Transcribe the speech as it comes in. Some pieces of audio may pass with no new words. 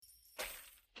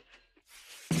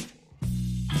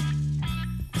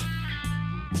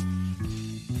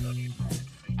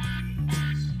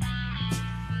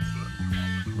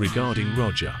Regarding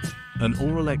Roger, an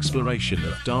oral exploration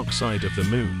of Dark Side of the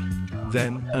Moon,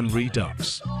 Them and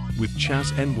Redux, with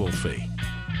Chaz N. Wolfie.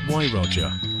 Why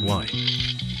Roger, why?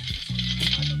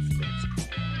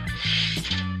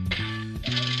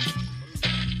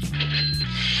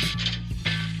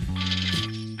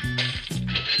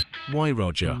 Why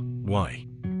Roger, why?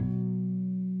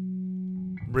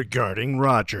 Regarding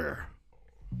Roger.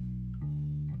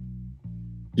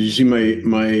 Did you see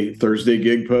my Thursday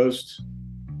gig post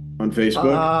on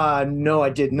Facebook? No, I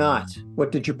did not.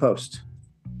 What did you post?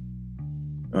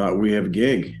 We have a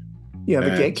gig. You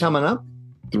have a gig coming up?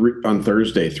 On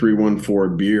Thursday,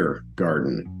 314 Beer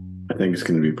Garden. I think it's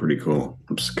going to be pretty cool.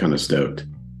 I'm just kind of stoked.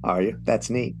 Are you? That's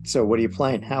neat. So what are you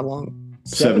playing? How long?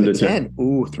 7 to 10.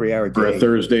 Ooh, 3-hour gig. For a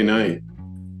Thursday night.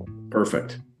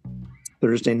 Perfect.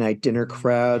 Thursday night dinner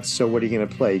crowd. So what are you going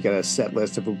to play? You got a set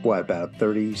list of what, about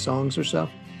 30 songs or so?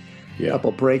 Yeah. A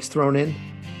couple breaks thrown in?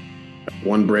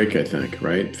 One break, I think,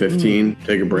 right? 15.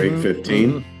 Take a break,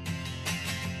 15.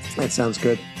 That sounds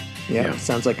good. Yeah,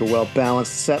 sounds like a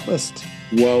well-balanced set list.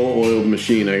 Well-oiled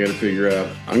machine. I got to figure out.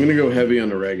 I'm going to go heavy on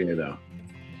the reggae, though.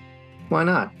 Why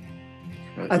not?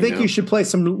 I think you should play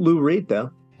some Lou Reed,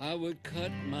 though. I would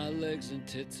cut my legs and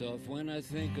tits off when I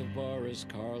think of Boris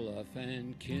Karloff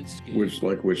and Kinski.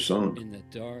 Which song? In the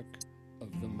dark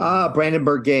of the moon.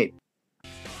 Brandenburg Gate.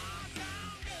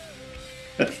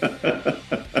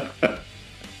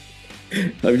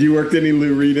 Have you worked any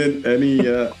Lou Reed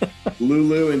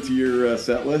Lulu into your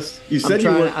set list? You said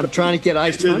I'm trying to get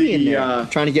iced honey in there. I'm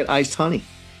trying to get iced honey.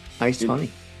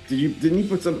 Honey. Didn't you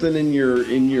put something in your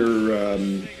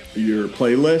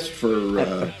playlist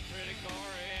for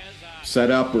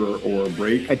setup or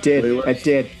break? I did.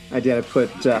 Playlist? I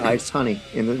put iced honey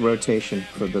in the rotation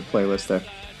for the playlist there.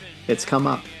 It's come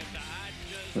up.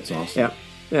 That's awesome.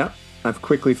 Yeah. I've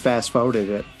quickly fast forwarded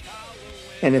it.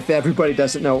 And if everybody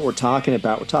doesn't know what we're talking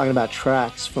about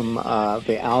tracks from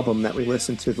the album that we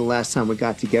listened to the last time we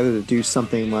got together to do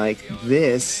something like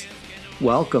this.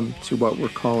 Welcome to what we're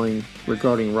calling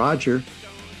Regarding Roger,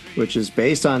 which is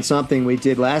based on something we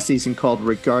did last season called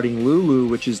Regarding Lulu,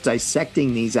 which is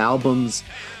dissecting these albums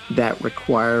that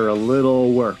require a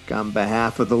little work on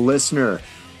behalf of the listener.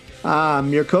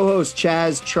 I'm your co-host,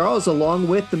 Chaz Charles, along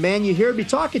with the man you hear me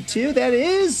talking to. That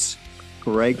is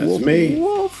Greg That's Wolf. me.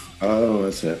 Wolf. Oh,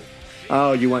 that's it.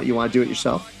 Oh, you want to do it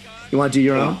yourself? You want to do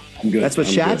your own? I'm good. That's what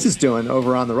Shatz is doing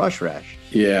over on the Rush Rash.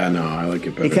 Yeah, no, I like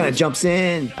it better. He kind of jumps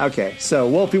in. Okay, so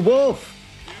Wolfie Wolf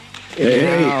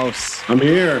in the house. I'm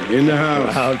here in the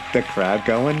house. Wow, the crowd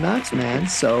going nuts, man.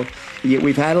 So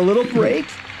we've had a little break.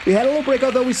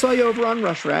 Although we saw you over on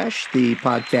Rush Rash, the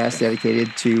podcast dedicated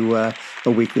to a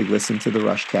weekly listen to the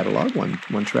Rush catalog,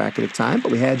 one track at a time.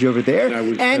 But we had you over there.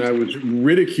 And I was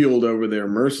ridiculed over there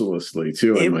mercilessly,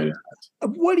 too, I might add.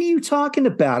 What are you talking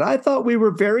about? I thought we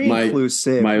were very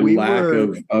inclusive. My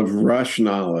lack of Rush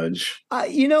knowledge.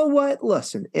 You know what?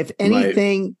 Listen, if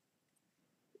anything...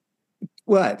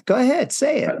 What? Go ahead,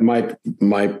 say it. My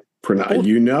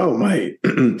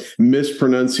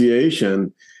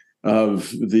mispronunciation of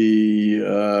the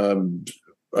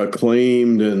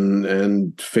acclaimed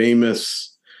and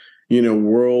famous,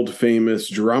 world famous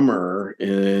drummer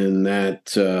in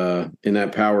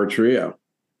that power trio.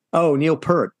 Oh, Neil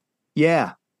Peart.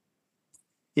 Yeah.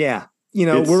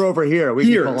 We're over here.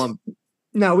 We can call him.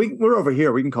 No, we're over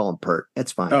here. We can call him Peart.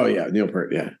 That's fine. Oh yeah, Neil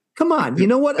Peart. Yeah. Come on. You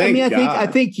know what? I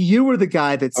think you were the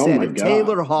guy that said if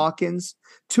Taylor Hawkins,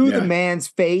 to the man's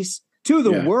face, to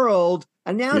the world,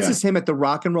 announces him at the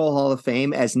Rock and Roll Hall of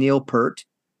Fame as Neil Peart.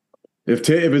 If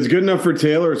it's good enough for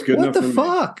Taylor, it's good enough for me. What the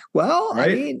fuck? Well,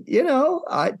 right? I mean,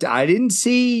 I didn't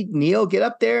see Neil get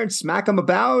up there and smack him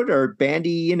about or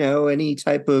bandy, any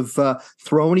type of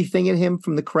throw anything at him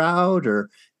from the crowd or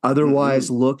otherwise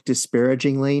look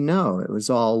disparagingly. No, it was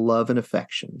all love and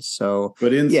affection. So,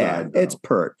 but inside, it's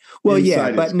Peart. Well,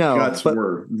 but no, guts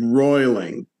were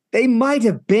roiling. They might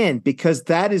have been, because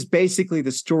that is basically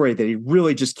the story, that he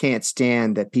really just can't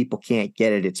stand that people can't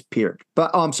get it. It's Peart.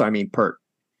 Peart.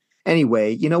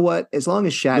 Anyway, you know what? As long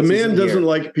as Shatz, the man doesn't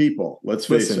like people. Let's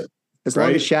face it. As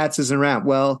long as Shatz isn't around.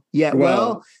 Well, yeah.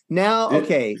 Well, now,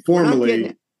 okay.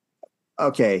 Formally,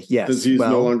 okay. Yes. Because he's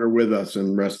no longer with us,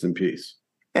 and rest in peace.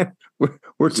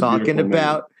 We're talking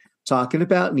about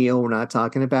Neil. We're not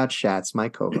talking about Shatz, my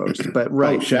co-host. But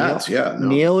Shatz,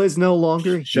 Neil is no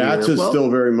longer here. Shatz is still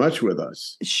very much with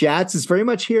us. Shatz is very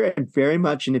much here and very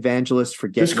much an evangelist for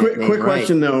getting. Just quick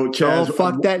question though, Chaz. Don't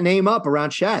fuck that name up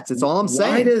around Shatz. That's all I'm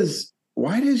saying.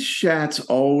 Why does Schatz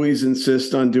always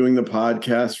insist on doing the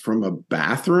podcast from a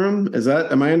bathroom?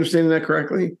 Am I understanding that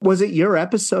correctly? Was it your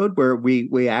episode where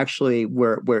we actually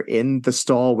were in the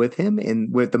stall with him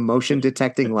with the motion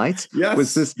detecting lights? Yes.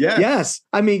 Was this? Yes. Yes.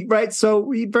 I mean, right. So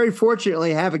we very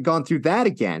fortunately haven't gone through that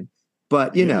again.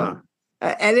 But you know,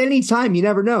 at any time, you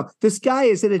never know. This guy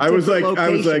is at a different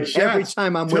location every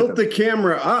time I'm with him. Tilt the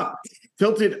camera up.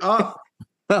 Tilt it up.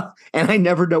 And I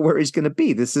never know where he's going to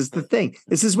be. This is the thing.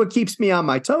 This is what keeps me on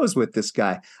my toes with this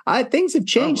guy. Things have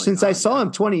changed since I saw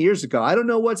him 20 years ago. I don't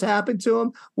know what's happened to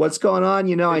him, what's going on.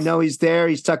 You know, I know he's there.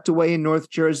 He's tucked away in North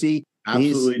Jersey.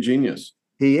 Absolutely genius.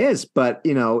 He is. But,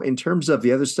 you know, in terms of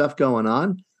the other stuff going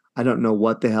on, I don't know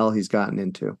what the hell he's gotten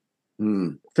into.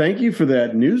 Thank you for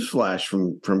that news flash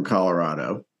from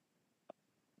Colorado.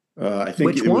 I think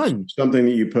Which one? Was something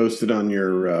that you posted on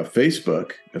your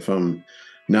Facebook, if I'm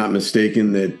not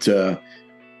mistaken, that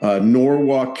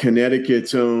Norwalk,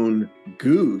 Connecticut's own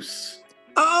Goose.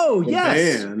 Oh,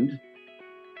 yes. Band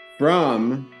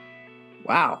from,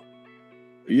 wow,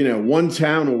 one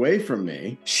town away from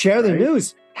me. Share the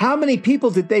news. How many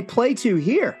people did they play to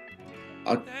here?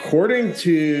 According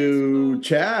to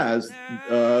Chaz,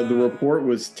 the report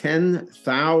was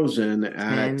 10,000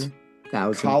 at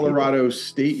 10,000 Colorado people.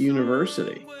 State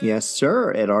University. Yes,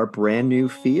 sir, at our brand new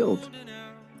field.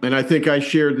 And I think I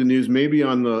shared the news maybe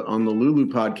on the Lulu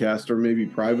podcast or maybe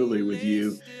privately with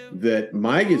you that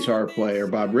my guitar player,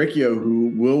 Bob Riccio, who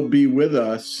will be with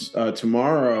us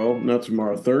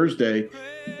Thursday,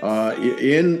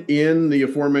 in the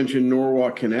aforementioned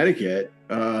Norwalk, Connecticut,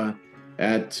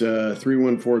 at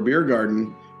 314 Beer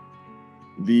Garden,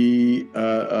 the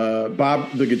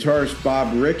guitarist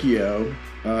Bob Riccio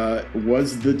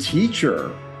was the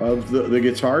teacher of the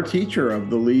guitar teacher of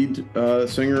the lead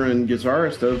singer and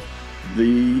guitarist of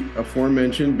the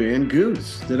aforementioned band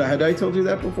Goose. Had I told you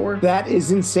that before? That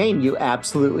is insane. You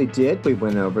absolutely did. We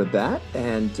went over that,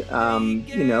 and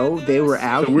they were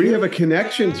out. So we have a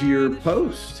connection to your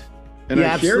post, and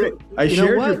I shared it. I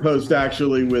shared your post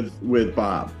actually with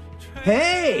Bob.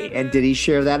 Hey, and did he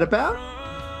share that about?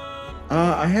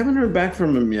 I haven't heard back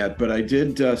from him yet, but I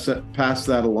did pass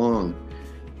that along.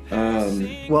 I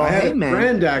had a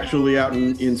friend actually out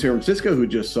in San Francisco who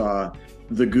just saw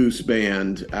the Goose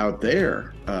Band out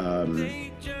there. I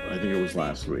think it was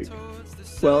last week.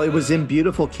 Well, it was in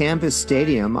beautiful Canvas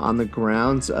Stadium on the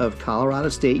grounds of Colorado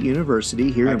State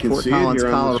University here in Fort Collins,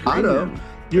 Colorado.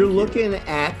 You're looking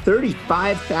at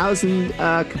 35,000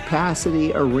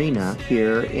 capacity arena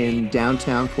here in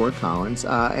downtown Fort Collins,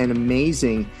 and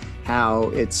amazing how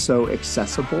it's so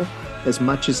accessible. As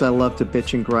much as I love to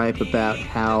bitch and gripe about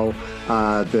how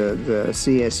the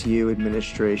CSU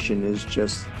administration is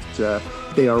just,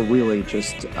 they are really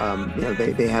just,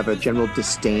 they have a general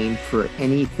disdain for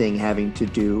anything having to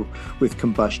do with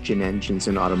combustion engines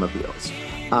and automobiles.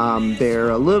 They're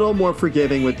a little more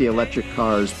forgiving with the electric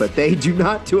cars, but they do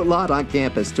not do a lot on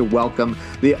campus to welcome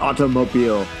the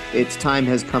automobile. Its time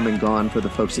has come and gone for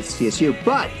the folks at CSU.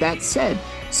 But that said,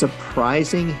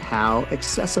 surprising how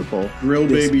accessible Real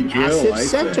this baby drill,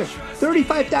 massive center.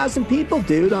 35,000 people,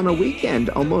 dude, on a weekend,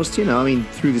 almost,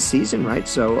 through the season, right?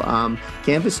 So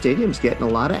Canvas Stadium's getting a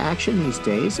lot of action these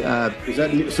days.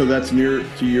 That's near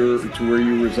to where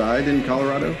you reside in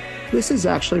Colorado? This is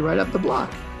actually right up the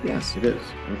block. Yes. It is.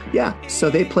 Okay. Yeah. So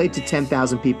they played to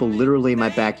 10,000 people literally in my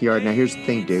backyard. Now, here's the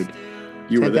thing, dude.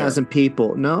 10,000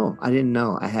 people. No, I didn't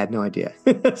know. I had no idea.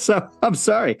 So I'm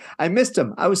sorry. I missed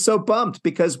him. I was so bummed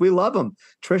because we love him.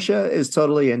 Trisha is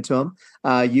totally into him.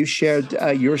 You shared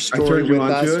your story with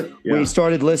us. Yeah. We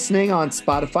started listening on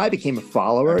Spotify, became a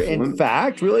follower. Excellent. In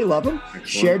fact, really love them. Excellent.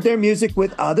 Shared their music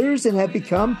with others and have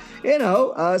become,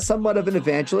 somewhat of an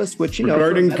evangelist, which,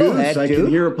 regarding Goose, I can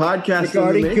hear a podcast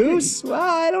regarding Goose. Well,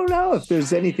 I don't know if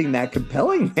there's anything that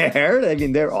compelling there. I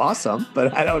mean, they're awesome,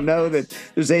 but I don't know that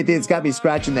there's anything that's got me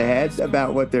scratching the head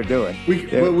about what they're doing. We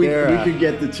could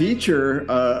get the teacher.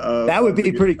 That would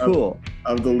be pretty cool.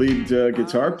 Of the lead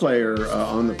guitar player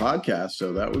on the podcast.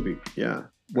 So that would be, yeah.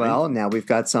 Well, now we've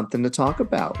got something to talk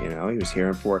about. He was here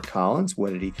in Fort Collins.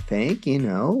 What did he think? I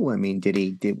mean,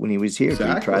 did when he was here, did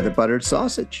he try the buttered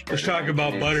sausage? Let's talk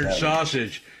about buttered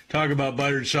sausage. Talk about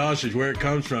buttered sausage, where it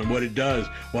comes from, what it does,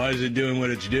 why is it doing what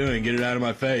it's doing? Get it out of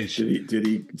my face. Did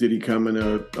he come in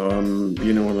an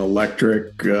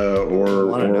electric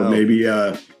or maybe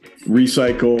a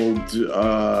recycled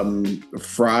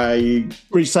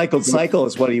recycled cycle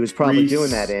is what he was probably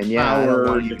doing that in. Yeah,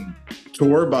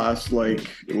 tour bus like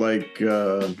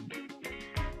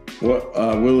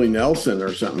Willie Nelson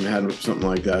or something had something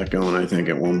like that going, I think,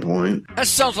 at one point. That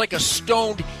sounds like a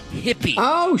stoned hippie.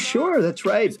 Oh, sure. That's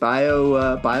right.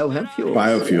 Bio-hemp fuels.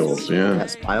 Biofuels, yeah.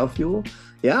 Yes, biofuel.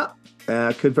 Yeah,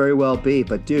 could very well be.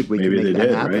 But, dude, we Maybe can make they that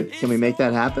did, happen. right? Can we make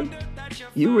that happen?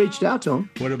 You reached out to him.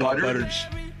 What about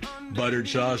buttered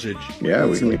sausage? Yeah,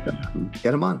 we can make that happen.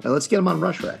 Get him on. Let's get him on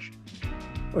Rush Rash.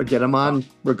 Or get him on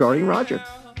Regarding Roger.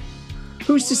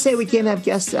 Who's to say we can't have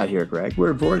guests out here, Greg?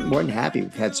 We're more than happy.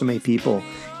 We've had so many people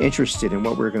interested in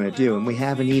what we're going to do, and we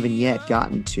haven't even yet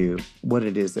gotten to what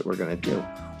it is that we're going to do.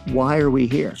 Why are we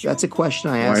here? That's a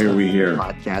question I ask. Why are we here?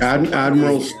 Podcast.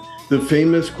 Admiral, the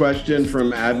famous question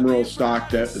from Admiral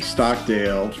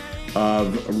Stockdale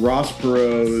of Ross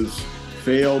Perot's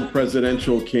failed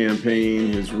presidential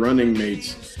campaign, his running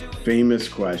mate's famous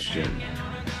question.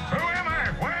 Who am I?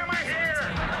 Why am I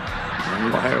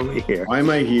here? Why are we here? Why am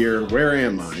I here? Where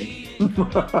am I?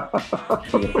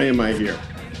 Why am I here?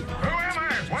 Who am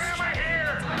I? Why am I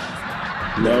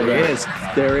here? Love There it. he is.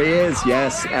 There he is.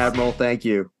 Yes, Admiral, thank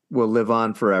you. We'll live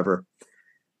on forever.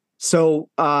 So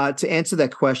to answer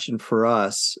that question for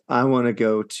us, I want to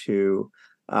go to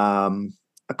a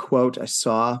quote I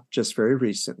saw just very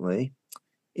recently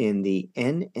in the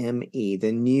NME,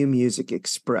 the New Music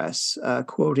Express,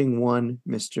 quoting one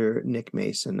Mr. Nick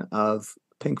Mason of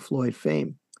Pink Floyd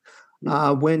fame.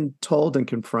 When told and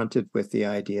confronted with the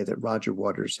idea that Roger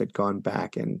Waters had gone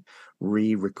back and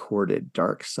re-recorded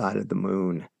Dark Side of the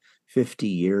Moon 50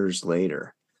 years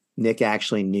later, Nick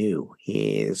actually knew.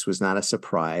 This was not a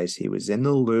surprise. He was in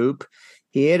the loop.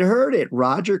 He had heard it.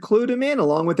 Roger clued him in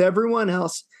along with everyone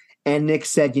else. And Nick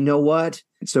said, you know what?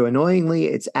 So annoyingly,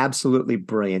 it's absolutely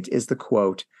brilliant, is the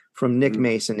quote from Nick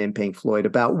Mason in Pink Floyd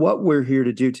about what we're here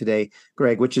to do today,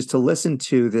 Greg, which is to listen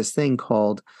to this thing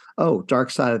called, Dark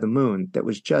Side of the Moon, that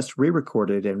was just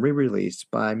re-recorded and re-released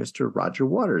by Mr. Roger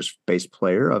Waters, bass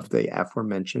player of the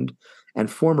aforementioned, and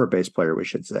former bass player, we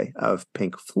should say, of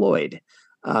Pink Floyd,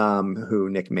 who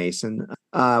Nick Mason.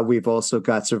 We've also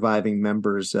got surviving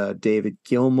members, David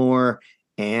Gilmour,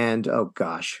 and,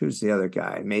 who's the other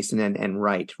guy? Mason and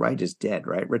Wright. Wright is dead,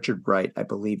 right? Richard Wright, I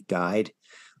believe, died.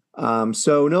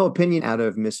 So no opinion out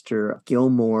of Mr.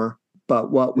 Gilmour, but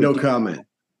what we No comment.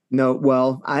 No,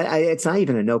 well, it's not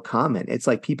even a no comment. It's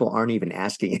like people aren't even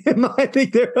asking him. I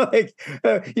think they're like,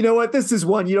 you know what? This is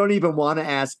one you don't even want to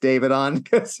ask David on,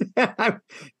 because it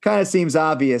kind of seems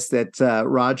obvious that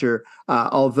Roger,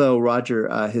 although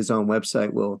Roger, his own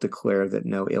website will declare that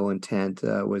no ill intent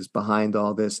was behind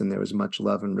all this, and there was much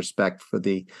love and respect for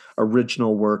the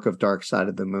original work of Dark Side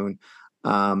of the Moon.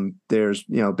 There's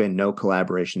been no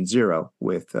collaboration, zero,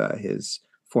 with his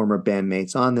former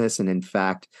bandmates on this. And in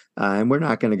fact, and we're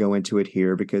not going to go into it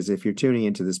here, because if you're tuning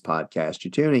into this podcast,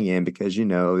 you're tuning in because,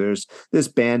 there's this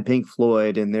band Pink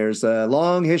Floyd, and there's a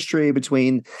long history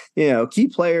between, key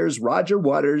players, Roger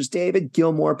Waters, David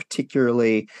Gilmour,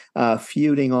 particularly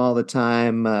feuding all the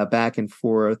time, back and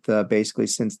forth, basically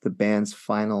since the band's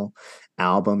final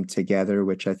album together,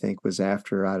 which I think was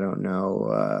after,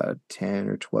 10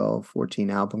 or 12, 14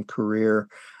 album career.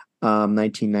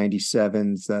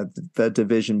 1997's the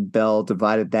Division Bell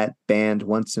divided that band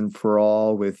once and for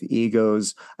all, with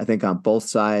egos, I think, on both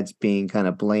sides being kind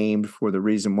of blamed for the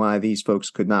reason why these folks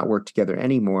could not work together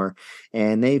anymore.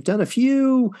 And they've done a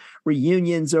few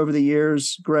reunions over the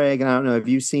years, Greg. And I don't know, have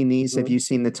you seen these? Have you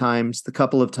seen the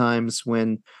couple of times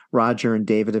when Roger and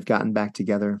David have gotten back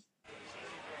together?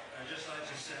 I'd just like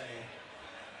to say,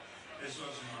 this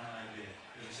wasn't my idea.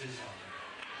 It was his idea.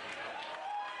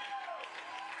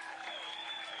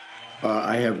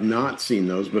 I have not seen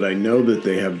those, but I know that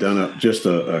they have done just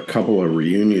a couple of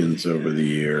reunions over the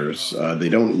years. They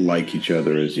don't like each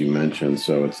other, as you mentioned,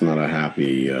 so it's not a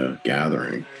happy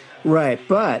gathering. Right.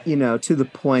 But, to the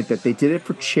point that they did it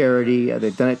for charity.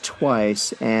 They've done it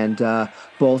twice. And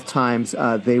both times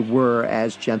they were,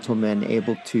 as gentlemen,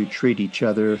 able to treat each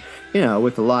other,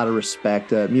 with a lot of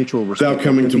respect, mutual respect. Without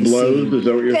coming to blows? Is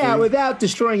that what you're saying? Yeah, without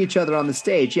destroying each other on the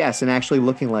stage, yes, and actually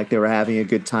looking like they were having a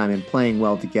good time and playing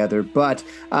well together. But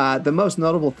the most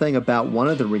notable thing about one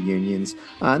of the reunions,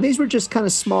 these were just kind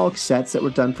of small sets that were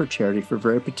done for charity for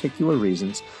very particular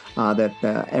reasons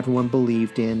that everyone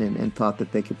believed in and thought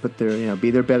that they could put their, be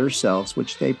their better selves,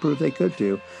 which they proved they could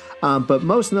do. But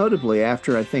most notably,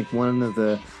 after I think one of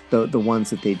the ones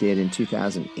that they did in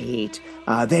 2008,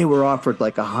 they were offered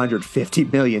like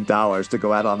 $150 million to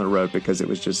go out on the road because it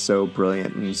was just so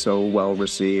brilliant and so well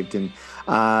received. And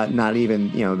not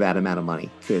even, that amount of money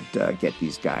could get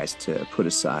these guys to put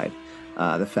aside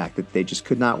the fact that they just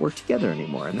could not work together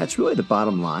anymore. And that's really the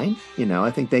bottom line.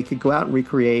 I think they could go out and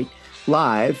recreate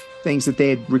live things that they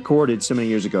had recorded so many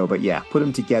years ago. But yeah, put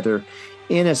them together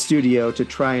in a studio to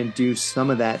try and do some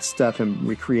of that stuff and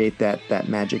recreate that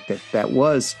magic that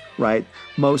was, right,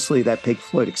 mostly that Pink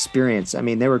Floyd experience. I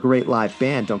mean, they were a great live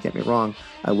band, don't get me wrong.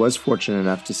 I was fortunate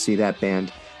enough to see that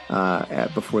band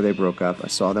before they broke up. I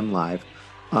saw them live.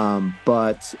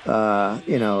 But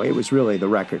it was really the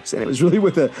records, and it was really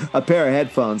with a pair of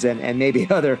headphones and maybe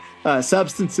other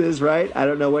substances, right? I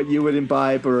don't know what you would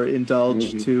imbibe or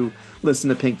indulge to listen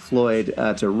to Pink Floyd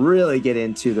to really get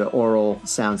into the aural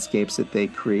soundscapes that they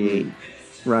create,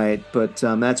 right? But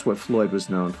that's what Floyd was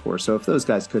known for. So if those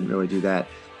guys couldn't really do that,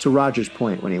 to Roger's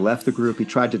point, when he left the group, he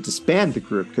tried to disband the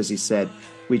group because he said,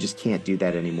 we just can't do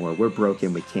that anymore. We're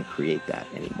broken. We can't create that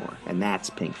anymore. And that's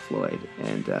Pink Floyd.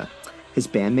 And his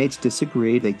bandmates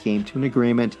disagreed. They came to an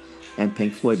agreement, and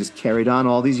Pink Floyd has carried on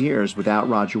all these years without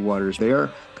Roger Waters. They're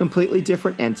completely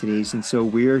different entities, and so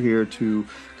we're here to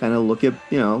kind of look at,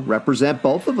 represent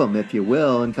both of them, if you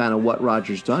will, and kind of what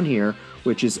Roger's done here,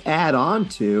 which is add on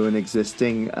to an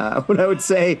existing, what I would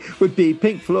say would be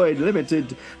Pink Floyd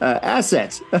Limited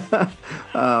assets,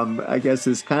 I guess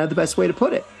is kind of the best way to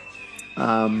put it.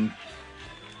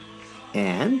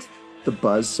 And the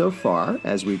buzz so far,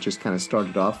 as we just kind of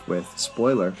started off with,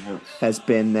 spoiler, has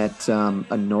been that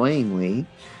annoyingly,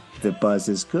 the buzz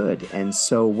is good. And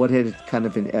so what had kind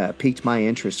of piqued my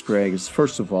interest, Greg, is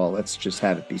first of all, let's just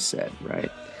have it be said, right?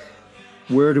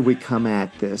 Where do we come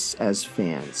at this as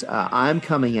fans? I'm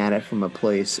coming at it from a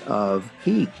place of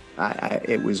heat.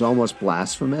 It was almost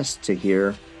blasphemous to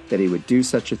hear that he would do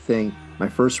such a thing. My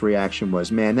first reaction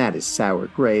was, man, that is sour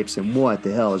grapes, and what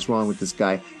the hell is wrong with this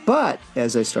guy? But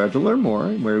as I started to learn more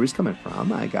and where he was coming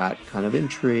from, I got kind of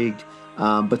intrigued,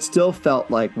 but still felt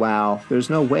like, wow, there's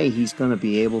no way he's going to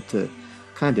be able to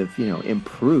kind of,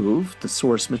 improve the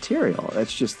source material.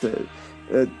 That's just the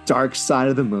Dark Side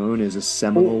of the Moon is a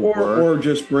seminal work. Or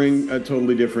just bring a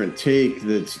totally different take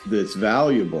that's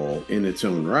valuable in its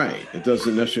own right. It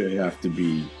doesn't necessarily have to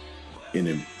be an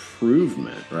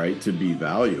improvement, right, to be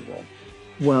valuable.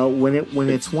 Well, when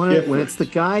it's the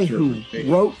guy who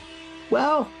wrote,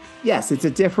 well, yes, it's a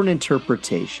different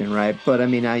interpretation, right? But I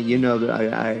mean, I'm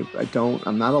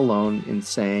not alone in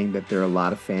saying that there are a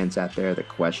lot of fans out there that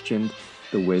questioned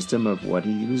the wisdom of what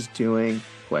he was doing,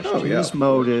 questioned his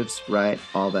motives, right?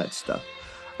 All that stuff.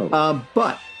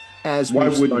 But as why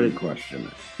wouldn't you question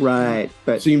it? Right,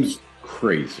 but it seems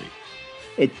crazy.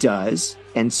 It does,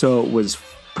 and so it was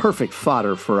perfect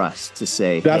fodder for us to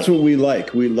say. That's what we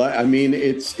like. We like. I mean,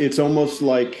 it's almost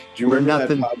like. Do you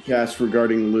remember that podcast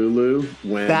regarding Lulu?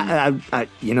 When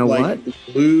what?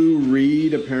 Lou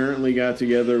Reed apparently got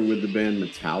together with the band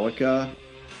Metallica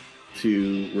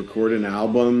to record an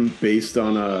album based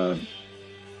on a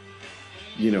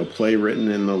play written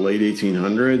in the late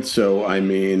 1800s. So I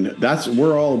mean,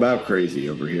 we're all about crazy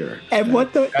over here. And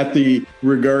at the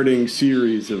regarding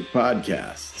series of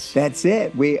podcasts. That's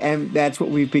it. That's what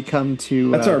we've become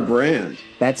to. That's our brand.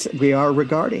 We are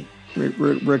regarding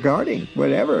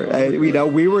whatever.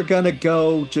 We were gonna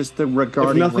go just the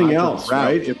regarding. If nothing Roger else, route.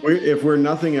 right? If we're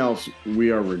nothing else,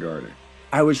 we are regarding.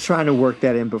 I was trying to work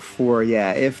that in before.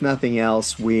 Yeah. If nothing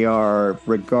else, we are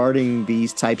regarding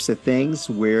these types of things.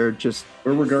 We're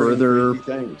regarding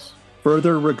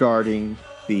further regarding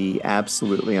the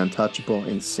absolutely untouchable,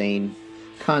 insane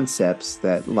concepts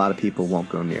that a lot of people won't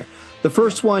go near. The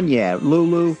first one,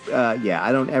 Lulu,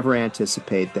 I don't ever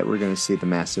anticipate that we're going to see the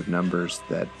massive numbers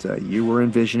that you were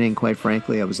envisioning, quite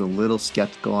frankly. I was a little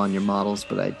skeptical on your models,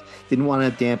 but I didn't want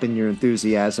to dampen your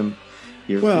enthusiasm.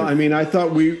 I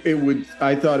thought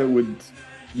it would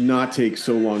not take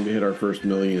so long to hit our first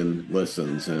million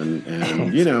listens, and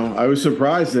I was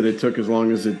surprised that it took as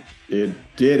long as it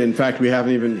did. In fact, we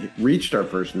haven't even reached our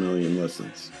first million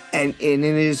listens. And it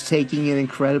is taking an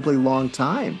incredibly long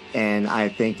time. And I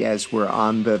think as we're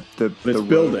on the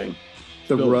building.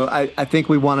 Road, I think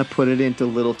we want to put it into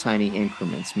little tiny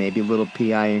increments, maybe little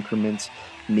PI increments,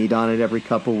 meet on it every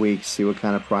couple weeks, see what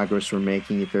kind of progress we're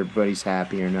making, if everybody's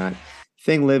happy or not.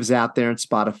 Thing lives out there in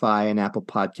Spotify and Apple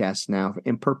Podcasts now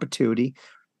in perpetuity.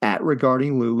 At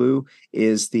Regarding Lulu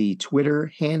is the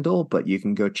Twitter handle, but you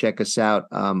can go check us out,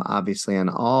 obviously, on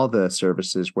all the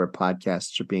services where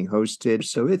podcasts are being hosted.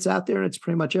 So it's out there and it's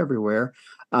pretty much everywhere.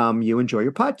 You enjoy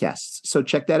your podcasts. So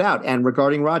check that out. And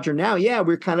regarding Roger now,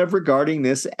 we're kind of regarding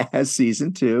this as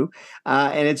season 2.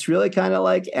 And it's really kind of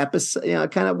like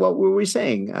episode, kind of what were we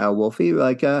saying, Wolfie?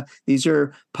 Like these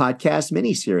are podcast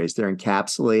miniseries. They're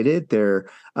encapsulated. They're,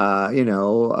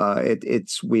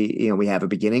 we have a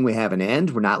beginning, we have an end.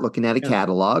 We're not looking at a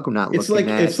catalog. We're not looking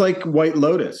at. It's like White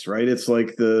Lotus, right? It's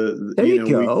like there you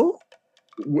go.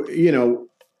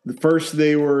 First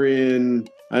they were in,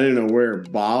 I don't know where,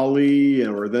 Bali,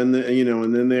 or then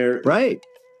and then they're right.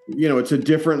 it's a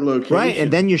different location. Right,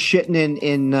 and then you're shitting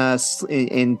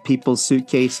in people's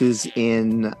suitcases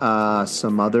in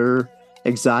some other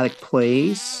exotic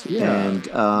place, and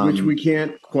which we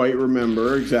can't quite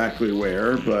remember exactly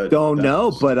where, but don't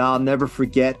know. But I'll never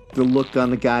forget the look on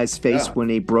the guy's face when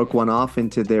he broke one off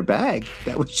into their bag.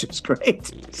 That was just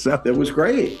great. So it was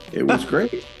great. It was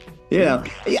great. He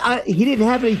didn't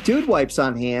have any dude wipes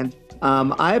on hand.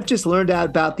 I have just learned out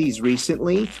about these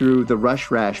recently through the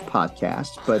Rush Rash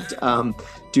podcast, but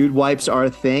dude wipes are a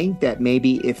thing that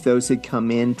maybe if those had come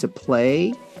into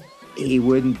play, he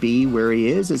wouldn't be where he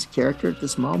is as a character at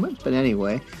this moment. But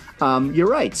anyway, you're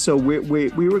right. So we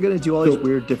were going to do all these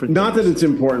weird different Not things. that it's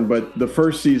important, but the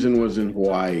first season was in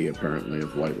Hawaii, apparently,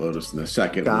 of White Lotus, and the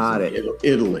second was in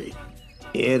Italy.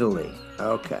 Italy.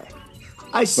 Okay.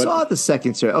 I saw the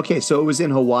second series. Okay, so it was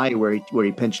in Hawaii where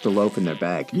he pinched a loaf in their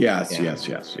bag. Yes.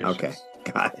 Okay,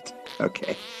 got it.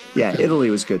 Okay. Yeah, Italy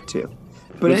was good too.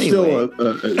 But it's anyway,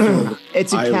 still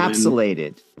it's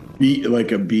encapsulated.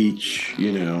 Like a beach,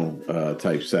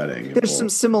 type setting. There's some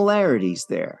similarities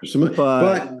there.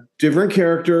 But different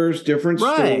characters, different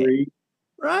story.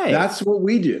 Right. That's what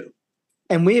we do.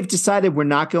 And we have decided we're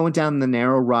not going down the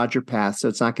narrow Roger path. So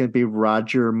it's not going to be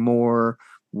Roger Moore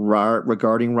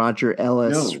regarding Roger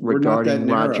Ellis, regarding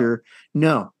Roger.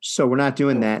 No. So we're not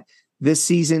doing that. This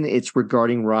season, it's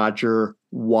regarding Roger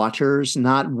Waters,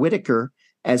 not Whittaker,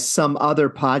 as some other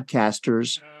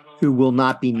podcasters who will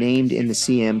not be named in the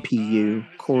CMPU,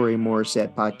 Corey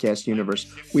Morissette podcast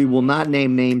universe. We will not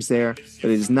name names there, but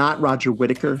it is not Roger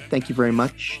Whittaker. Thank you very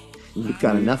much. We've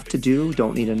got enough to do.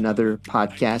 Don't need another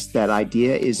podcast. That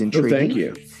idea is intriguing. Thank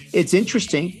you. It's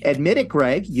interesting. Admit it,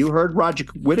 Greg. You heard Roger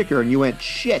Whittaker and you went,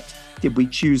 shit, did we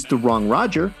choose the wrong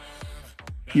Roger?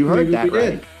 You heard Maybe that, we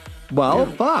right? did. Well,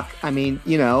 fuck. I mean,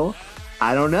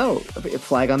 I don't know.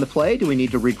 Flag on the play. Do we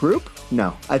need to regroup?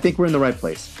 No. I think we're in the right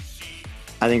place.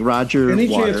 I think Roger Any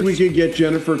Waters. chance we could get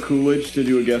Jennifer Coolidge to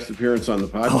do a guest appearance on the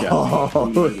podcast?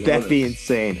 Oh, that'd be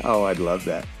insane. Oh, I'd love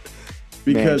that.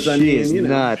 Because Man, she is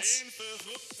nuts.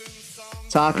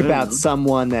 Talk about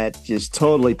someone that just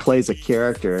totally plays a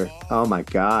character. Oh my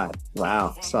God.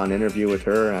 Wow. Saw an interview with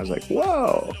her and I was like,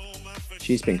 whoa.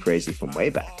 She's been crazy from way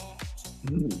back.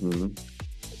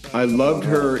 Mm-hmm. I loved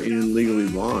her in Legally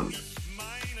Blonde.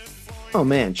 Oh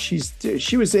man, she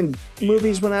was in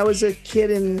movies when I was a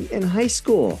kid in high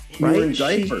school. You right? were in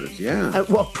diapers,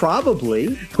 Well,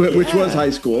 probably. Which was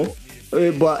high school.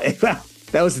 Well,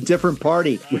 that was a different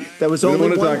party. That was only don't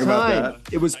wanna one talk about time.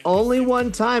 It was only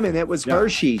one time, and it was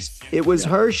Hershey's. It was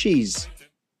Hershey's.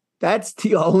 That's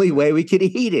the only way we could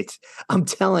eat it. I'm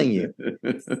telling you.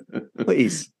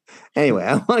 Please. Anyway,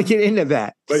 I want to get into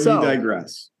that. But so, you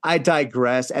digress. I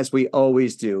digress, as we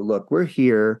always do. Look, we're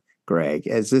here, Greg,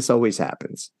 as this always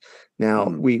happens. Now,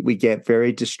 we get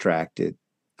very distracted.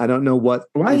 I don't know what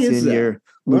is in your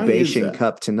libation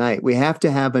cup tonight. We have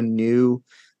to have a new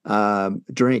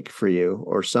drink for you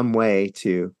or some way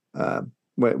to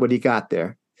what do you got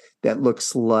there that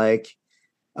looks like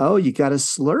you got a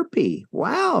Slurpee.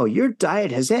 Wow, your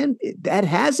diet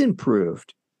has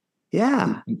improved.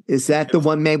 Is that the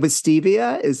one made with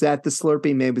stevia? Is that the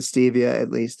Slurpee made with stevia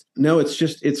at least? No,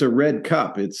 it's a red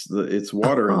cup. It's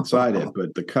water inside it,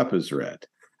 but the cup is red.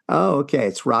 Oh, okay.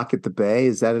 It's Rocket the Bay.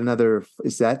 Is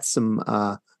that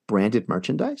some branded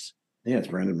merchandise? Yeah, it's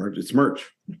branded merch. It's merch.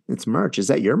 It's merch. Is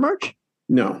that your merch?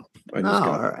 No, I just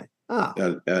got all right.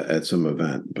 At some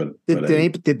event. But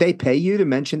did they pay you to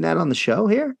mention that on the show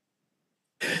here?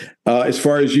 As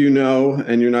far as you know,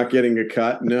 and you're not getting a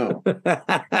cut, no.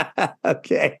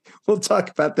 Okay, we'll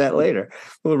talk about that later.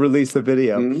 We'll release the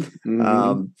video.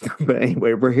 Mm-hmm. But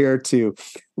anyway, we're here to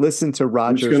listen to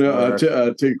Roger's. I'm just going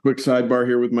to take a quick sidebar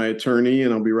here with my attorney,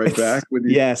 and I'll be right back with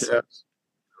you. Yes.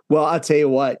 Well, I'll tell you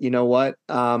what. You know what?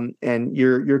 And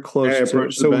you're close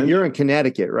to. So you're in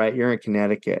Connecticut, right? You're in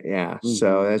Connecticut, yeah. Mm-hmm.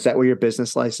 So is that where your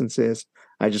business license is?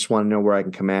 I just want to know where I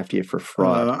can come after you for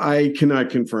fraud. I cannot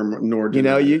confirm nor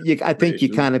deny. I think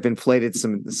you kind of inflated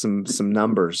some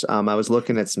numbers. I was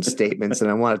looking at some statements, and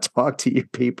I want to talk to you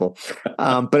people.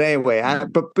 But anyway,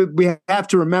 but we have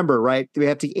to remember, right? We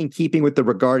have to, in keeping with the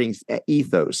regarding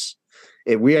ethos.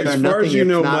 We are as far as you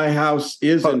know, my house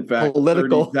is in fact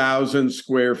political. 30,000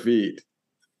 square feet.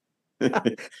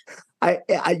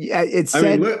 It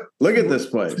said look at this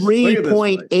place.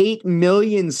 3.8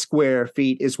 million square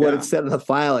feet is what it said in the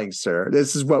filing, sir.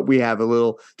 This is what we have a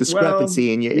little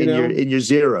discrepancy in your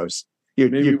zeros,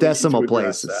 your decimal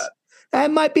places. That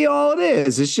might be all it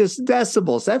is. It's just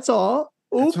decimals. That's all.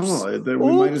 Oops. That's all. We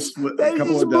might have split a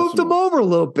couple of moved them over a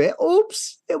little bit.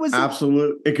 Oops. It was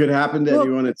absolute. It could happen to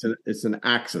anyone. It's an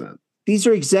accident. These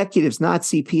are executives, not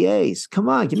CPAs. Come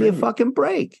on, give me a fucking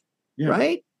break. Yeah.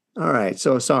 Right? All right.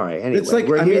 So sorry. Anyway, It's like,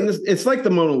 we're I here. mean, it's like the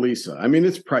Mona Lisa. I mean,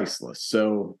 it's priceless.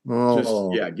 So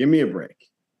give me a break.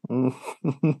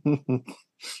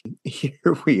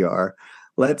 Here we are.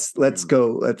 Let's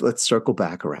go. Let's circle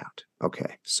back around.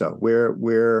 Okay. So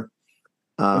we're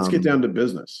let's get down to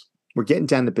business. We're getting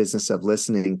down to business of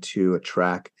listening to a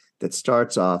track that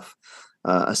starts off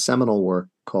a seminal work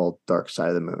called Dark Side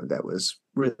of the Moon that was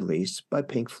released by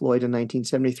Pink Floyd in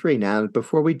 1973. Now,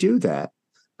 before we do that,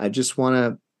 I just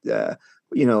want to,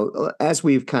 as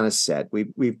we've kind of said,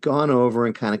 we've gone over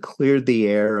and kind of cleared the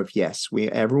air of, yes,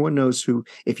 everyone knows who,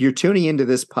 if you're tuning into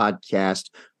this podcast,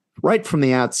 right from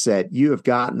the outset, you have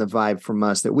gotten the vibe from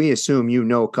us that we assume you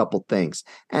know a couple things.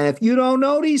 And if you don't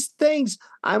know these things,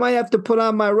 I might have to put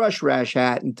on my Rush Rash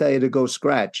hat and tell you to go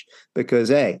scratch. Because,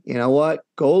 hey, you know what?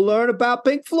 Go learn about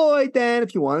Pink Floyd then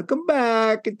if you want to come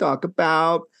back and talk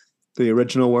about the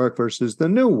original work versus the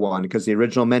new one, because the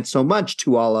original meant so much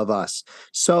to all of us.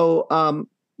 So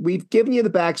we've given you the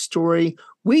backstory.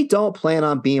 We don't plan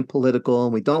on being political,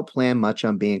 and we don't plan much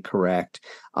on being correct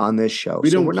on this show.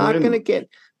 We're not going to get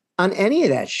on any of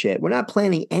that shit. We're not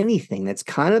planning anything. That's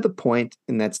kind of the point,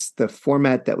 and that's the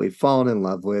format that we've fallen in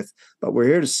love with. But we're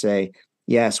here to say,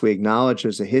 yes, we acknowledge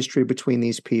there's a history between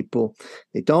these people.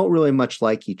 They don't really much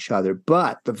like each other,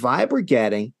 but the vibe we're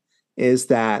getting is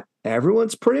that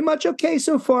everyone's pretty much okay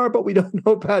so far, but we don't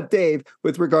know about Dave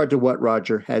with regard to what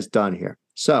Roger has done here.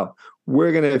 So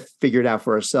we're going to figure it out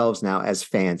for ourselves now as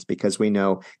fans, because we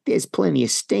know there's plenty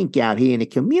of stink out here in the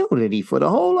community for the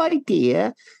whole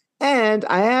idea. And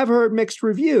I have heard mixed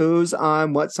reviews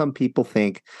on what some people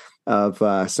think of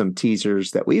some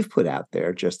teasers that we've put out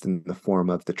there, just in the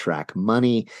form of the track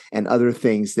Money and other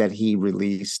things that he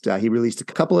released. He released a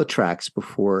couple of tracks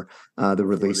before the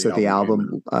release of the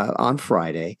album on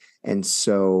Friday. And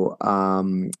so,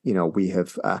 I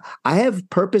have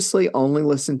purposely only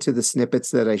listened to the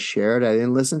snippets that I shared. I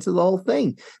didn't listen to the whole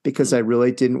thing because I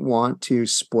really didn't want to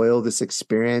spoil this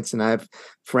experience. And I have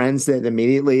friends that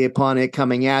immediately upon it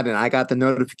coming out, and I got the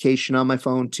notification on my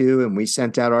phone too, and we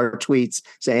sent out our tweets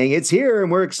saying it's here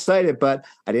and we're excited, but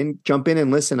I didn't jump in and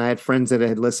listen. I had friends that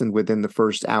had listened within the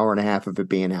first hour and a half of it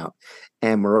being out,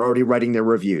 and we're already writing their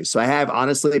reviews. So I have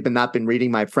honestly not been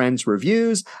reading my friends'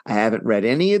 reviews. I haven't read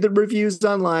any of the reviews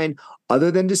online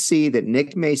other than to see that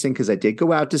Nick Mason, because I did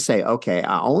go out to say, okay,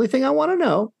 only thing I want to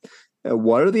know,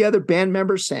 what are the other band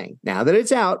members saying? Now that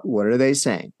it's out, what are they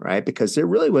saying, right? Because there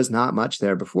really was not much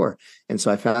there before. And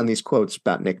so I found these quotes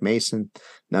about Nick Mason,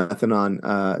 nothing on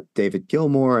David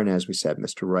Gilmour, and as we said,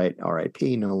 Mr. Wright,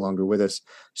 R.I.P., no longer with us.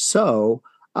 So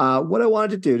what I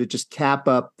wanted to do to just cap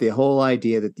up the whole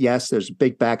idea that, yes, there's a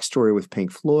big backstory with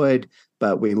Pink Floyd,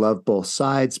 but we love both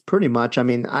sides pretty much. I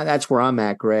mean, that's where I'm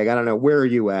at, Greg. I don't know. Where are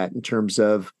you at in terms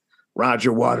of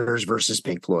Roger Waters versus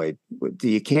Pink Floyd? Do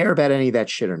you care about any of that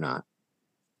shit or not?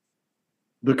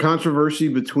 The controversy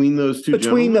between those two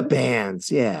between gentlemen? The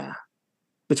bands, yeah.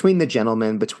 Between the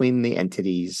gentlemen, between the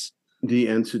entities. The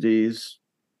entities.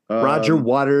 Roger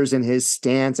Waters and his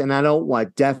stance, and I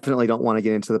definitely don't want to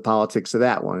get into the politics of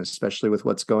that one, especially with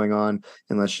what's going on.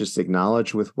 And let's just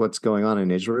acknowledge with what's going on in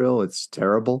Israel, it's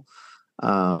terrible. But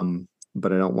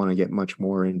I don't want to get much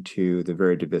more into the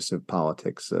very divisive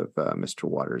politics of Mr.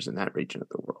 Waters in that region of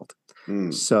the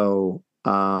world. So,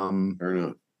 fair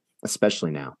enough. Especially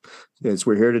now, because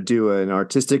we're here to do an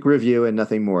artistic review and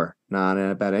nothing more, not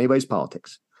about anybody's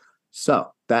politics. So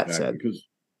that said, because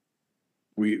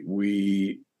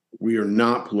we are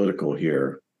not political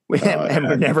here, and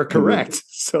we're never correct.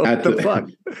 So the fuck,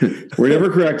 we're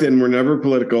never correct, and we're never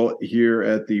political here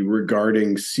at the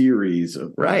Regarding series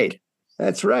of right.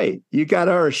 That's right. You got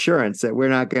our assurance that we're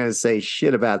not going to say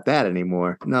shit about that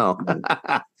anymore. No.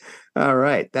 All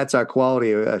right. That's our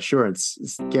quality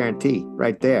assurance guarantee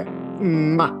right there.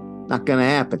 Not going to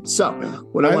happen. So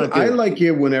what I want to do. I like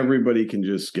it when everybody can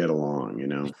just get along, you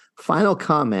know. Final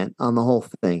comment on the whole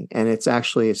thing. And it's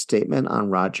actually a statement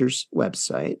on Roger's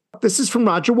website. This is from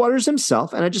Roger Waters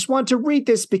himself. And I just want to read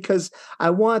this because I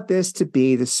want this to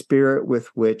be the spirit with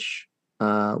which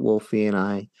Wolfie and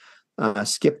I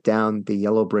skip down the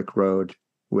yellow brick road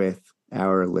with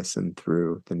our listen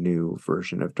through the new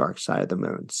version of Dark Side of the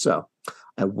Moon. So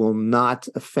I will not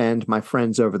offend my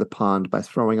friends over the pond by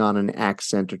throwing on an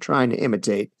accent or trying to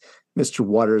imitate Mr.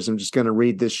 Waters. I'm just going to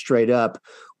read this straight up.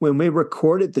 When we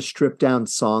recorded the stripped down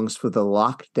songs for the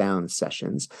lockdown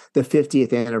sessions, the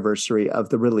 50th anniversary of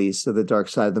the release of The Dark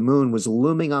Side of the Moon was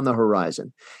looming on the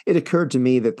horizon. It occurred to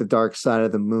me that The Dark Side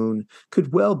of the Moon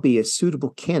could well be a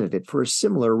suitable candidate for a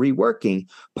similar reworking,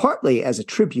 partly as a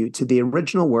tribute to the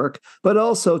original work, but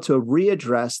also to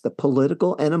readdress the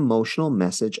political and emotional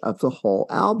message of the whole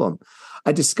album.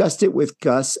 I discussed it with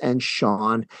Gus and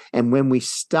Sean, and when we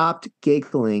stopped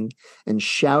giggling and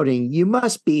shouting, "You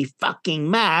must be fucking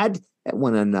mad," at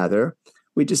one another,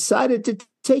 we decided to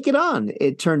take it on.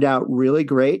 It turned out really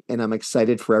great, and I'm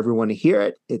excited for everyone to hear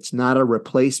it. It's not a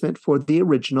replacement for the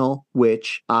original,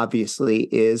 which obviously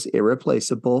is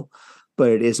irreplaceable, but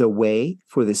it is a way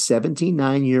for the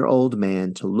 79-year-old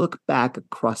man to look back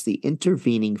across the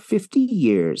intervening 50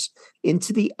 years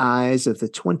into the eyes of the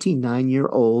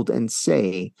 29-year-old and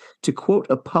say, to quote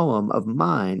a poem of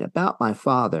mine about my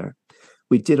father,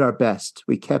 "We did our best.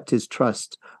 We kept his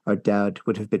trust. Our dad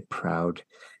would have been proud."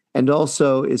 And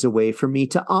also is a way for me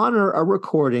to honor a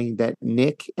recording that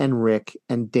Nick and Rick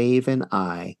and Dave and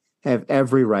I have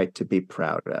every right to be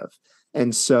proud of.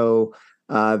 And so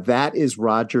that is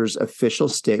Roger's official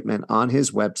statement on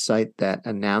his website that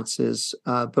announces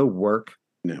the work.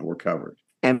 Now we're covered.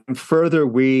 And further,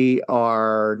 we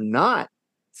are not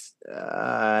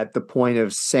at the point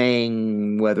of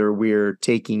saying whether we're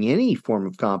taking any form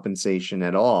of compensation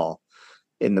at all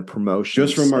in the promotion.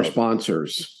 Just from our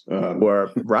sponsors.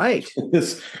 Right.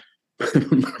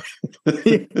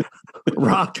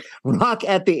 Rock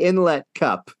at the Inlet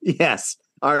Cup. Yes.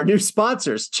 Our new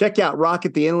sponsors. Check out Rock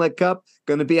at the Inlet Cup.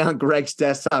 Going to be on Greg's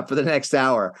desktop for the next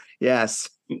hour. Yes.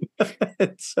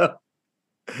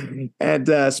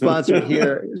 Sponsored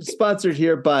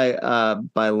here by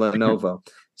Lenovo.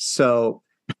 So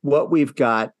what we've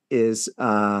got is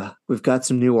we've got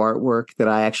some new artwork that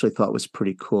I actually thought was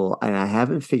pretty cool. And I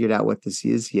haven't figured out what this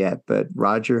is yet, but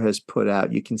Roger has put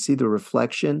out, you can see the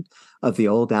reflection of the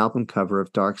old album cover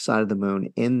of Dark Side of the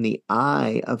Moon in the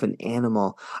eye of an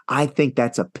animal. I think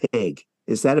that's a pig.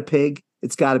 Is that a pig?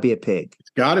 It's got to be a pig.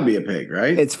 It's got to be a pig,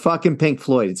 right? It's fucking Pink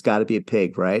Floyd. It's got to be a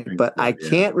pig, right? But I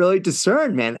can't really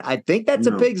discern, man. I think that's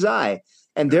a pig's eye.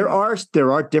 And there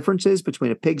are differences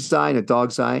between a pig's eye and a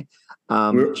dog's eye.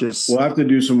 We'll have to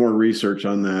do some more research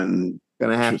on that, and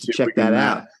gonna have to check that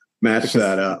out. Match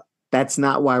that up. That's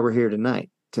not why we're here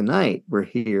tonight. Tonight we're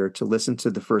here to listen to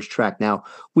the first track. Now,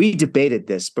 we debated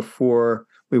this before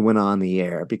we went on the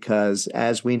air because,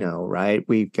 as we know, right,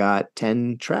 we've got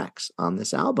 10 tracks on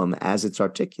this album as it's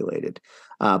articulated.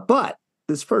 But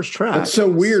this first track, that's so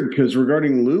weird because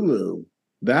regarding Lulu,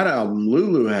 that album,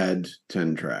 Lulu had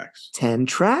 10 tracks. 10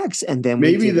 tracks. And then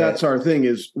maybe that's our thing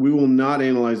is we will not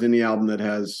analyze any album that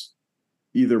has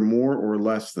either more or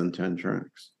less than 10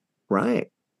 tracks. Right.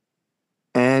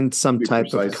 And some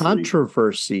type of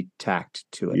controversy tacked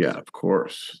to it. Yeah, of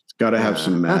course. It's got to have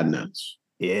some madness.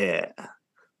 Yeah.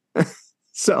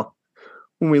 So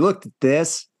when we looked at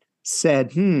this,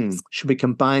 said, should we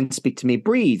combine Speak to Me,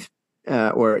 Breathe?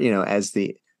 Or, as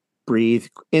the breathe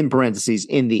in parentheses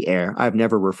in the air. I've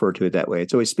never referred to it that way.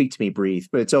 It's always Speak to Me, Breathe,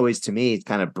 but it's always, to me, it's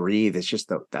kind of breathe. It's just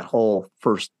that whole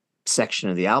first section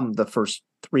of the album, the first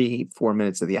 3-4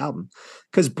 minutes of the album,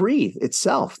 because Breathe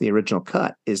itself, the original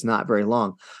cut, is not very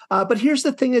long. But here's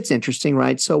the thing that's interesting,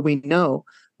 right? So we know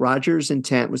Roger's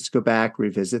intent was to go back,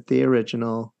 revisit the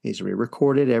original. He's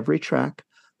re-recorded every track.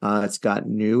 It's got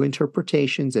new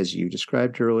interpretations, as you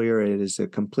described earlier. It is a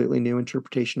completely new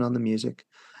interpretation on the music.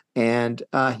 And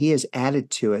he has added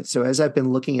to it. So as I've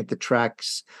been looking at the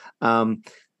tracks, the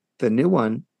new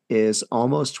one is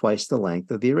almost twice the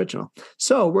length of the original.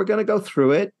 So we're going to go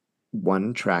through it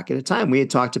one track at a time. We had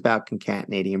talked about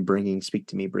concatenating and bringing Speak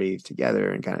to Me, Breathe together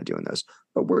and kind of doing those.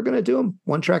 But we're going to do them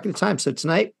one track at a time. So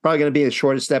tonight, probably going to be the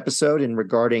shortest episode in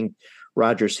regarding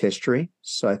Roger's history.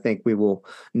 So I think we will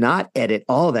not edit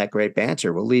all that great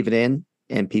banter. We'll leave it in,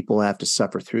 and people will have to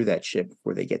suffer through that shit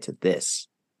before they get to this.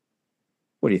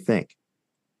 What do you think?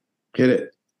 Hit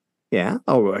it. Yeah.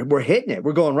 Oh, we're hitting it.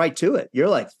 We're going right to it. You're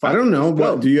like, I don't know.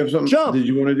 What, do you have something? Jump. Did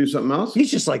you want to do something else?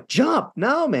 He's just like, jump.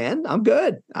 No, man, I'm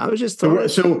good. I was just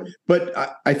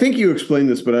but I think you explained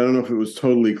this, but I don't know if it was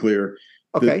totally clear.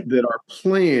 Okay. That our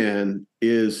plan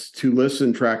is to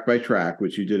listen track by track,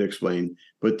 which you did explain,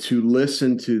 but to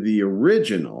listen to the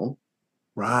original.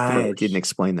 Right. I didn't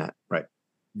explain that. Right.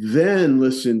 Then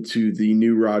listen to the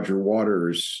new Roger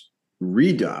Waters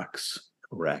Redux.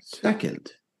 Correct.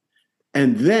 Second.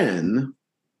 And then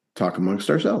talk amongst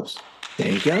ourselves.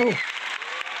 There you go.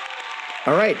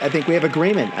 All right. I think we have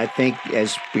agreement. I think,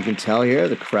 as we can tell here,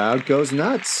 the crowd goes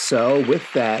nuts. So with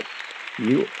that,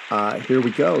 here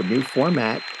we go. New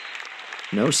format.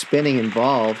 No spinning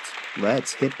involved.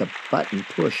 Let's hit the button,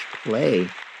 push play,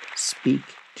 Speak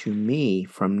to Me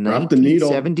from Drop the needle.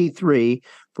 1973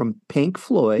 from Pink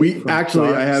Floyd. We from actually,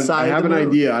 Dark I have Side of an the Moon.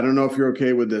 idea. I don't know if you're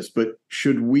okay with this, but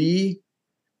should we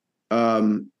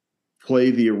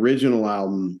play the original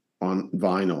album on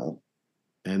vinyl,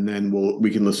 and then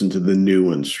we can listen to the new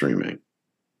one streaming?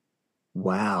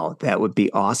 Wow, that would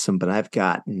be awesome, but I've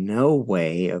got no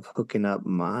way of hooking up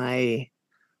my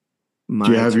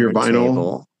Do you have your vinyl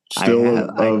turntable. still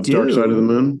of Dark Side of the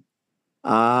Moon?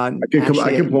 I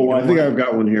can pull one. I think I've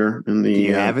got one here in the. Do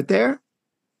you have it there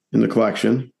in the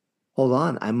collection? Hold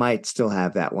on, I might still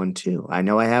have that one too. I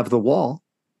know I have The Wall.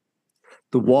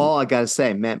 The Wall, I gotta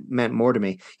say, meant more to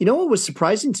me. You know what was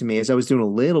surprising to me as I was doing a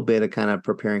little bit of kind of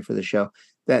preparing for the show,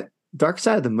 that Dark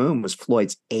Side of the Moon was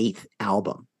Floyd's 8th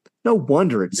album. No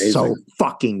wonder it's Amazing. so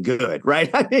fucking good, right?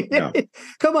 I mean,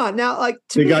 come on now, like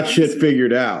They got shit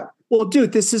figured out. Well,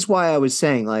 dude, this is why I was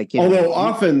saying, like, although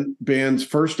often bands'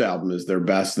 first album is their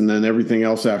best, and then everything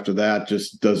else after that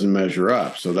just doesn't measure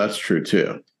up. So that's true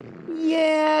too.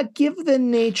 Yeah, give the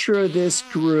nature of this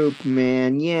group,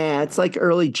 man. Yeah, it's like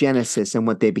early Genesis and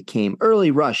what they became, early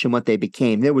Rush and what they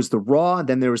became. There was the raw, and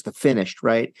then there was the finished,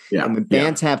 right? Yeah. And when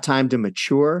bands have time to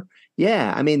mature,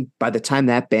 yeah. I mean, by the time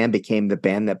that band became the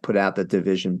band that put out the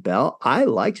Division Bell, I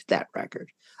liked that record.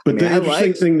 But the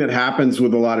interesting thing that happens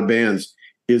with a lot of bands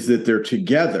is that they're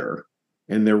together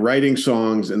and they're writing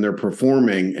songs and they're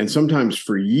performing, and sometimes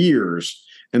for years,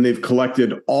 and they've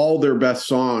collected all their best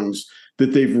songs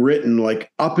that they've written, like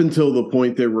up until the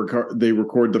point they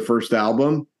record the first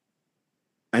album.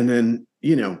 And then,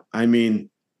 I mean,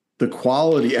 the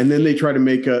quality, and then they try to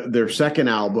make their second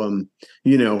album,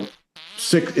 in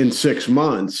 6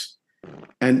 months.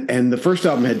 And the first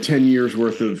album had 10 years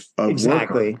worth of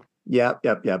exactly. work. Yep.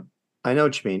 I know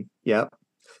what you mean. Yep.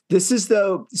 This is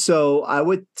so I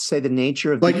would say the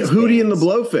nature of like Hootie and the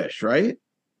Blowfish, right?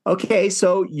 Okay,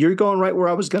 so you're going right where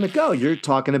I was going to go. You're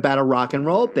talking about a rock and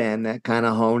roll band that kind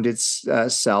of honed its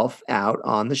self out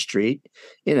on the street,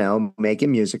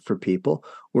 making music for people,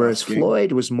 whereas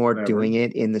Floyd was more doing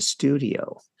it in the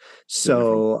studio.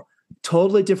 So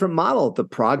totally different model. The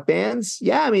prog bands,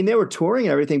 yeah, I mean, they were touring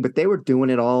and everything, but they were doing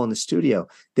it all in the studio.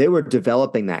 They were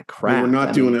developing that craft. They were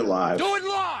not doing it live. Do it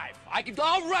live.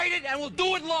 I'll write it and we'll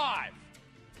do it live.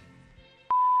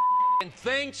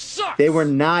 Thing sucks. They were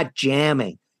not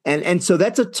jamming. And so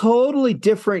that's a totally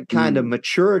different kind of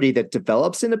maturity that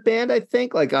develops in a band, I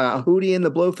think, like Hootie and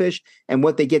the Blowfish and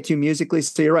what they get to musically.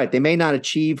 So you're right. They may not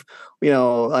achieve,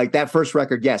 like that first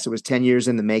record. Yes, it was 10 years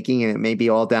in the making and it may be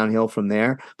all downhill from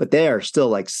there, but they are still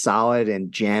like solid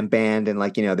and jam band. And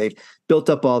like, they've built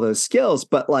up all those skills,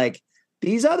 but like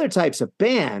these other types of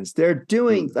bands, they're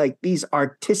doing like these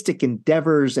artistic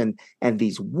endeavors and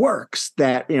these works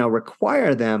that,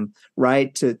 require them,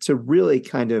 right, to really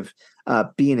kind of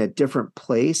be in a different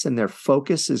place, and their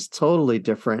focus is totally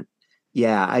different.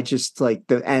 Yeah, I just like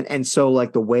and so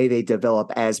like the way they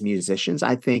develop as musicians,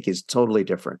 I think, is totally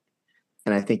different.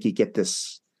 And I think you get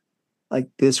this, like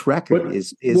this record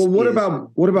is what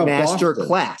about master Boston?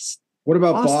 Class? What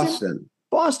about Boston?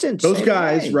 Boston, those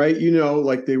guys, way. Right?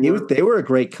 Like they were a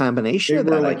great combination. They of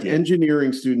were that like idea.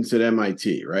 engineering students at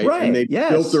MIT, right? Right. And they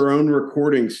built their own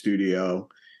recording studio.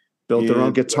 Built their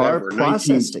own guitar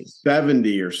processing.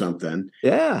 1970 or something.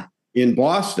 Yeah. In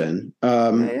Boston,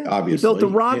 obviously. He built the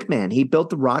Rockman. He built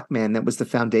the Rockman that was the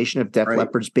foundation of Def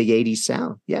Leppard's big 80s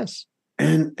sound. Yes.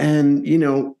 And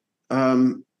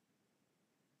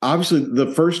obviously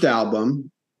the first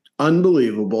album,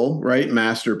 unbelievable, right?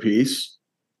 Masterpiece.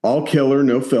 All killer,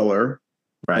 no filler,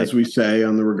 as we say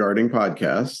on the Regarding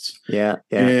podcasts. Yeah.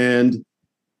 And,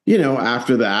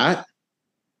 after that,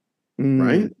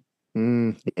 right?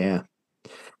 Yeah.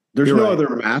 There's no other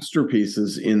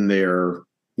masterpieces in their,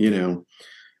 list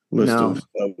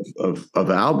of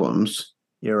albums.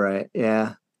 You're right.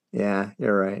 Yeah.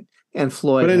 You're right. And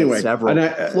Floyd had several.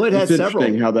 Floyd had several.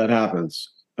 Interesting how that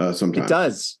happens. Sometimes it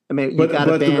does. I mean, but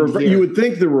you would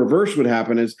think the reverse would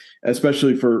happen,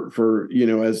 especially for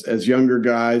as younger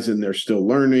guys, and they're still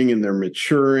learning and they're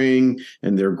maturing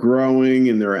and they're growing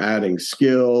and they're adding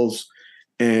skills,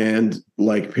 and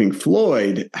like Pink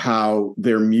Floyd, how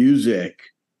their music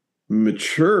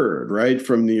matured right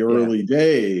from the early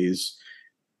days,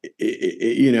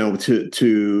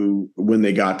 to when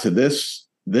they got to this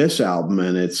album,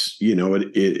 and it's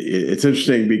it's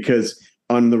interesting because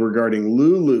on the Regarding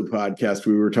Lulu podcast,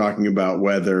 we were talking about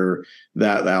whether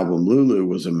that album Lulu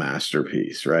was a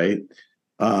masterpiece, right?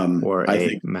 Or I a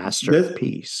think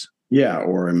masterpiece.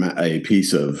 Or a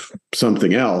piece of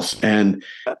something else. And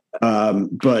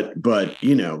but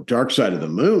Dark Side of the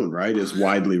Moon, right, is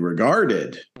widely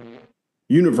regarded,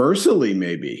 universally,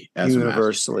 maybe as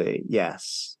universally,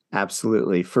 yes,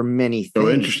 absolutely, for many So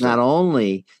things. interesting. Not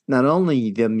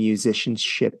only the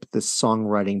musicianship, the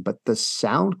songwriting, but the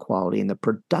sound quality and the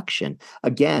production.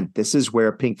 Again, this is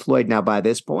where Pink Floyd, now by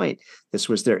this point, this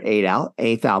was their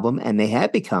eighth album, and they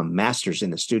had become masters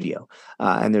in the studio.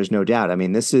 And there's no doubt. I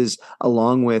mean, this is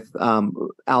along with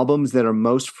albums that are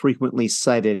most frequently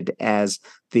cited as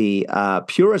the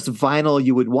purest vinyl.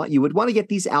 You would want to get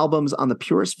these albums on the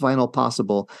purest vinyl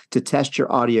possible to test your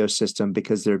audio system,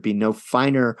 because there'd be no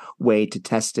finer way to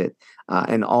test it,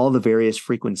 and all the various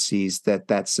frequencies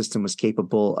that system was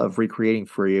capable of recreating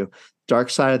for you. Dark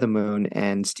Side of the Moon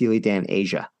and Steely Dan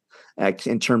Asia,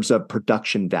 in terms of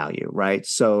production value, right?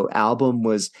 So album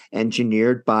was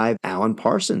engineered by Alan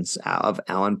Parsons of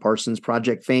Alan Parsons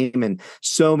Project fame, and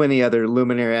so many other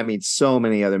so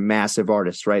many other massive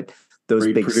artists, right? Those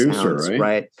Great big producer, sounds,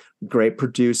 right? Great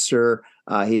producer.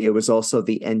 He was also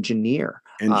the engineer.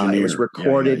 It was Engineer.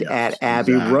 recorded Yeah. at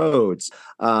Abbey Exactly. Roads.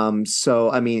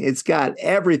 So I mean, it's got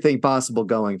everything possible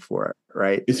going for it,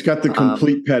 right? It's got the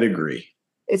complete pedigree.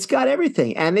 It's got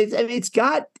everything, and it's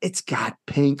got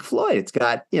Pink Floyd. It's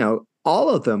got, all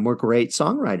of them were great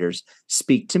songwriters.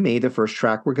 Speak to Me, the first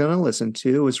track we're going to listen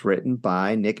to, was written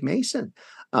by Nick Mason.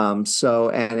 And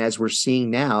as we're seeing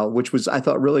now, which was, I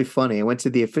thought, really funny, I went to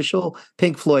the official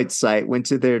Pink Floyd site, went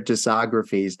to their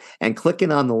discographies, and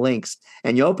clicking on the links,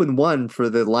 and you open one for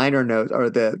the liner note or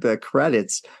the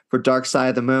credits for Dark Side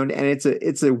of the Moon, and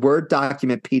it's a Word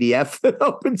document PDF that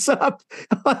opens up,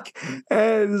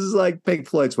 and this is like Pink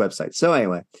Floyd's website. So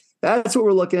anyway, that's what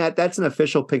we're looking at. That's an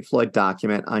official Pink Floyd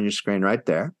document on your screen right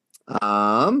there.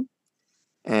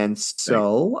 And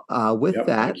so with that,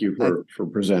 thank you for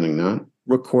presenting that.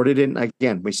 Recorded in,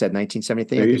 again, we said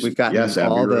 1973. I think we've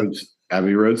gotten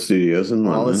Abbey Road Studios in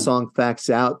London. All the song facts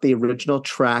out. The original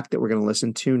track that we're going to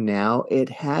listen to now, it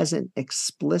has an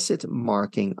explicit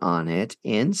marking on it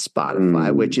in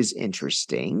Spotify, which is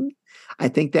interesting. I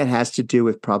think that has to do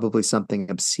with probably something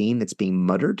obscene that's being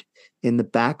muttered in the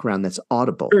background that's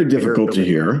audible. Very difficult to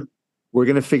hear. We're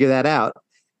going to figure that out.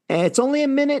 And it's only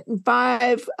 1 minute and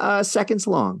 5 seconds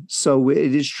long. So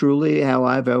it is truly how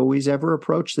I've always ever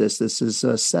approached this. This is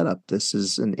a setup. This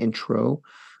is an intro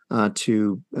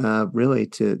to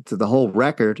the whole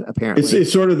record, apparently.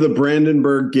 It's sort of the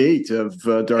Brandenburg Gate of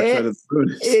Dark Side of the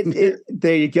Moon.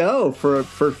 There you go. For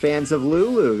fans of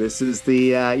Lulu, this is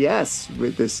the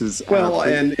this is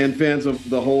and fans of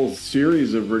the whole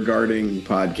series of regarding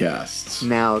podcasts.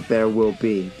 Now there will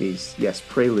be these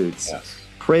preludes. Yes.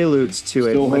 Preludes to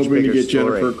Still a much hoping bigger to get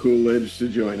story. Jennifer Coolidge to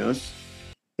join us.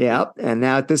 Yeah, and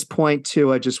now at this point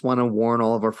too, I just want to warn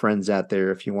all of our friends out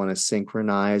there: if you want to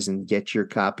synchronize and get your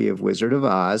copy of Wizard of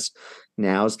Oz,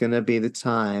 now's going to be the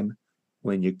time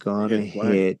when you're going to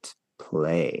hit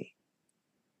play.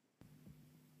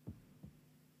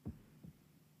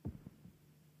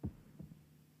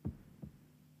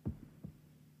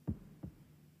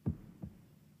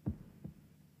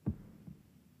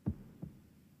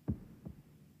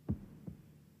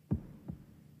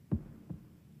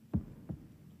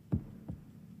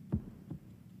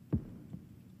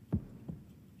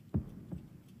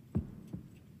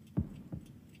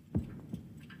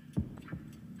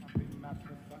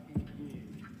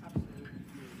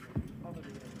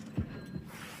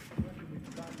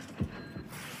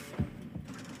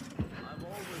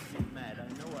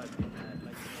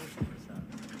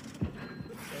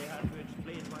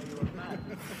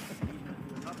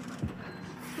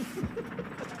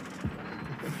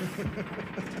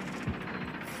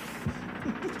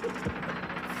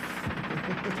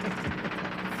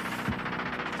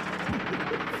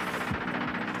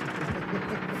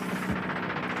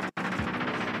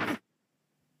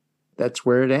 That's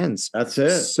where it ends. That's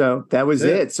it. So that was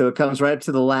it. So it comes right up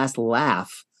to the last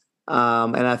laugh.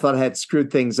 And I thought I had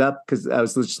screwed things up because I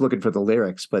was just looking for the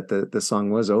lyrics, but the song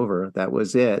was over. That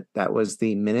was it. That was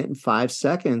the 1 minute and 5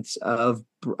 seconds of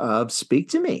Speak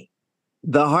to Me.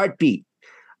 The Heartbeat.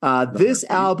 This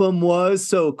album was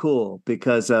so cool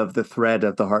because of the thread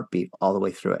of the heartbeat all the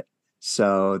way through it.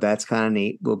 So that's kind of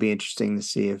neat. Will be interesting to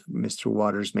see if Mr.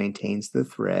 Waters maintains the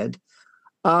thread.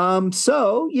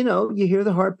 So, you hear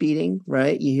the heart beating,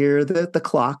 right? You hear the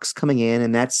clocks coming in,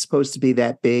 and that's supposed to be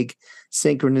that big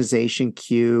synchronization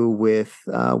cue with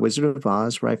Wizard of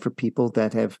Oz, right? For people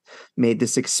that have made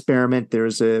this experiment,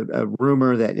 there's a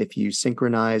rumor that if you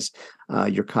synchronize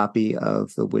your copy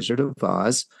of The Wizard of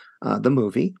Oz, the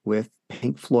movie with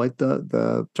Pink Floyd,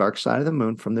 the Dark Side of the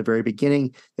Moon, from the very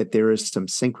beginning, that there is some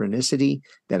synchronicity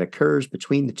that occurs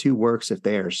between the two works if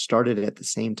they are started at the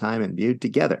same time and viewed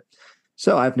together.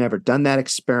 So I've never done that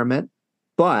experiment,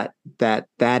 But that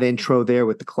intro there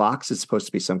with the clocks is supposed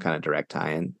to be some kind of direct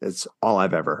tie-in. That's all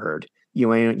I've ever heard. You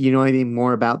know anything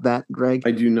more about that, Greg?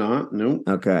 I do not. No.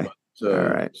 Okay. All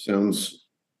right. Sounds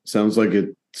like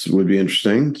it would be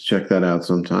interesting to check that out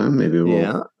sometime. Maybe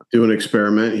we'll do an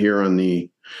experiment here on the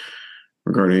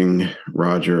Regarding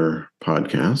Roger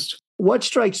podcast. What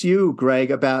strikes you, Greg,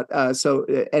 about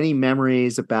any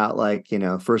memories about, like,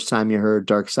 first time you heard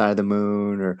Dark Side of the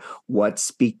Moon, or what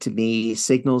Speak to Me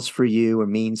signals for you or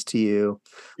means to you?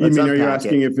 Are you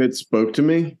asking if it spoke to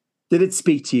me? Did it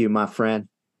speak to you, my friend?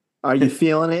 Are you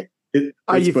feeling it?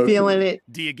 Are you feeling it?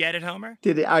 Do you get it, Homer?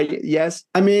 Yes.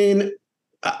 I mean,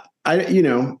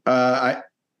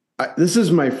 this is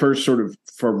my first sort of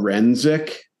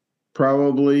forensic,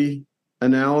 probably,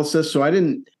 analysis. So I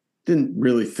didn't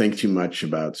really think too much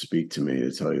about Speak to Me,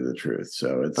 to tell you the truth.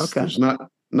 So there's not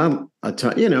a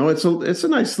ton, it's a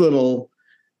nice little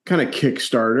kind of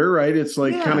Kickstarter, right? It's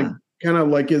like kind of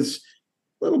like his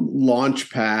little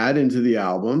launch pad into the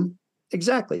album.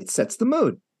 Exactly. It sets the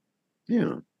mood.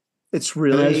 Yeah. It's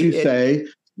really, and as you say,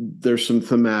 there's some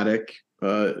thematic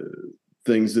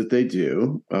things that they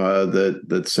do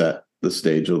that set the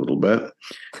stage a little bit.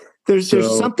 There's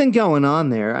something going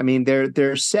on there. I mean,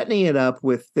 they're setting it up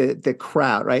with the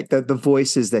crowd, right? The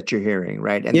voices that you're hearing,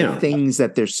 right? And the things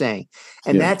that they're saying.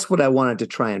 And that's what I wanted to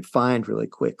try and find really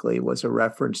quickly, was a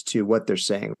reference to what they're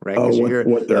saying, right?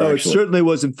 It certainly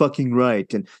wasn't fucking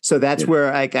right. And so that's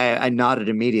where I nodded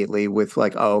immediately with,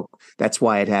 like, oh, that's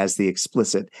why it has the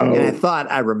explicit. And I thought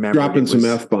I remembered dropping some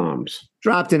F-bombs.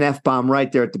 Dropped an F-bomb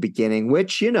right there at the beginning,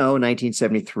 which,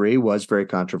 1973 was very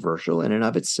controversial in and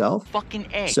of itself. Fucking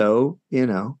A. So,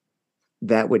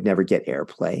 that would never get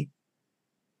airplay.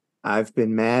 I've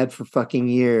been mad for fucking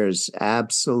years.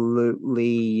 Absolutely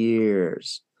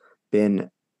years. Been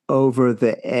over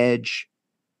the edge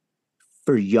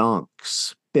for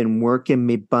yonks. Been working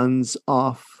me buns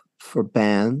off for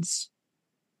bands.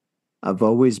 I've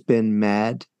always been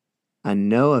mad. I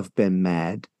know I've been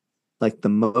mad. Like the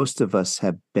most of us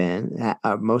have been,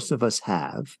 most of us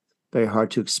have. Very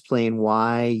hard to explain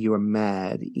why you're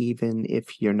mad, even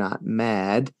if you're not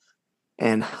mad.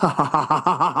 And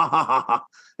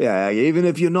yeah, even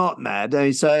if you're not mad.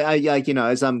 So I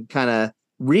as I'm kind of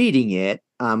reading it,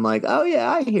 I'm like, oh yeah,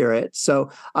 I hear it.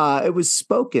 So it was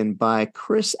spoken by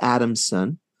Chris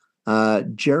Adamson,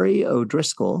 Jerry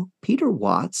O'Driscoll, Peter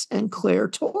Watts, and Claire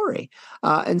Torrey.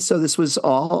 And so this was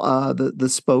all the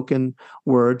spoken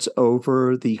words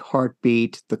over the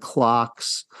heartbeat, the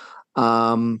clocks.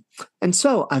 And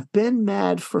so I've been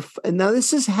mad for, now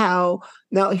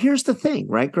here's the thing,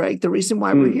 right, Greg? The reason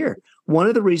why we're here, one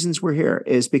of the reasons we're here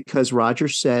is because Roger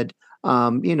said,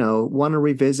 want to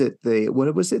revisit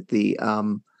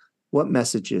what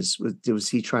messages was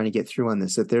he trying to get through on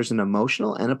this? That there's an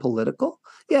emotional and a political?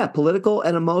 Yeah, political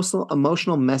and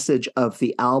emotional message of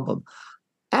the album.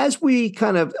 As we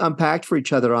kind of unpacked for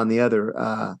each other on the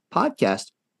other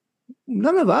podcast,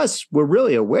 none of us were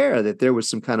really aware that there was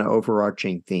some kind of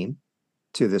overarching theme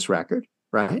to this record,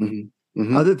 right? Mm-hmm.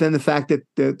 Mm-hmm. Other than the fact that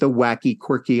the wacky,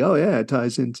 quirky, oh yeah, it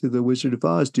ties into the Wizard of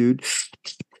Oz, dude.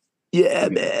 Yeah,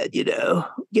 man,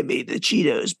 give me the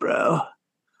Cheetos, bro.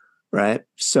 Right.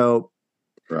 So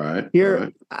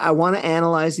here, I want to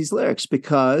analyze these lyrics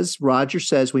because Roger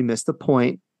says we missed the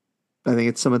point. I think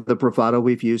it's some of the bravado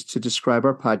we've used to describe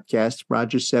our podcast.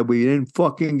 Roger said we didn't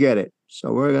fucking get it.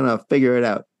 So we're going to figure it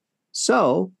out.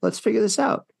 So let's figure this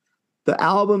out. The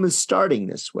album is starting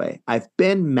this way. I've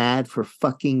been mad for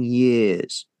fucking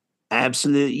years.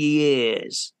 Absolute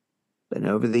years. Been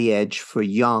over the edge for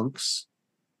yonks.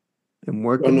 Been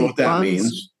working. I don't know what that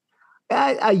means.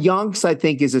 Yonks, I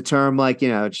think, is a term like,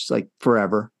 just like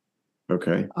forever.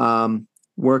 Okay.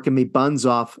 Working me buns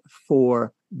off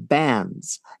for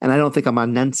bands. And I don't think I'm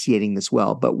enunciating this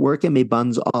well, but working me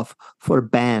buns off for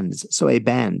bands. So a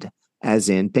band, as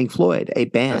in Pink Floyd, a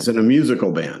band. As in a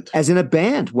musical band. As in a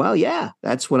band. Well, yeah,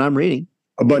 that's what I'm reading.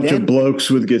 A bunch of blokes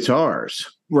with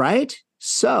guitars. Right.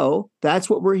 So that's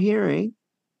what we're hearing.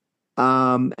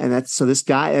 And so this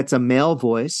guy, that's a male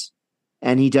voice.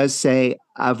 And he does say,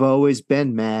 I've always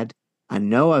been mad. I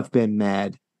know I've been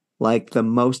mad, like the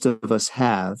most of us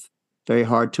have. Very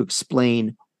hard to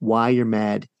explain why you're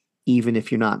mad, even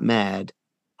if you're not mad.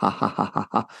 Ha, ha, ha, ha,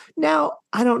 ha. Now,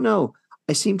 I don't know.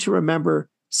 I seem to remember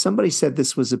somebody said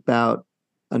this was about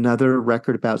another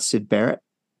record about Syd Barrett,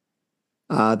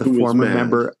 the former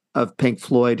member of Pink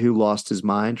Floyd who lost his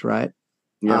mind, right?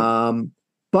 Yeah.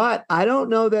 But I don't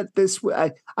know that this.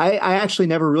 I actually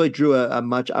never really drew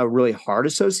a really hard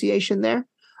association there.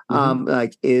 Mm-hmm.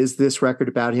 Like, is this record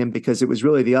about him? Because it was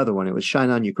really the other one. It was "Shine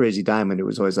On You Crazy Diamond." It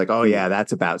was always like, oh yeah,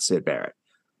 that's about Syd Barrett.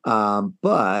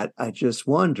 But I just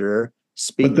wonder,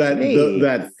 speak But to me.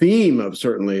 that theme of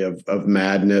certainly of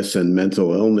madness and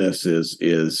mental illness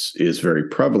is very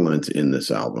prevalent in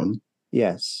this album.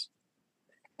 Yes.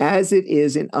 As it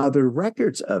is in other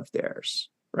records of theirs,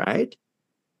 right?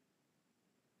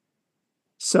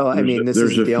 So, I mean, this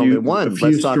isn't the only one. A few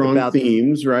Let's talk strong about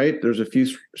themes, right? There's a few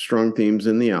strong themes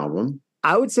in the album.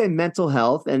 I would say mental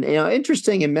health, and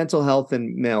interesting in Mental Health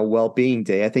and Well-Being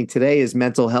Day. I think today is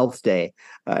Mental Health Day,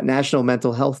 National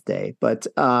Mental Health Day. But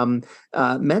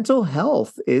mental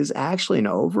health is actually an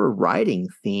overriding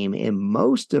theme in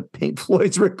most of Pink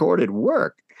Floyd's recorded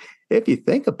work, if you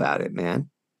think about it, man.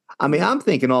 I mean, I'm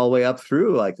thinking all the way up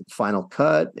through like Final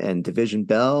Cut and Division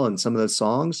Bell and some of those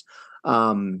songs.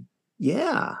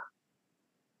 Yeah.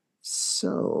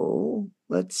 So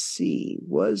let's see.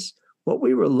 Was what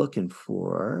we were looking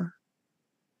for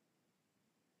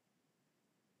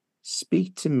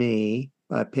Speak to Me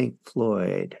by Pink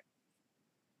Floyd.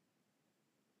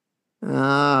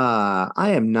 I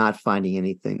am not finding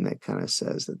anything that kind of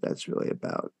says that that's really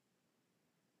about.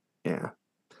 Yeah.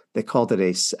 They called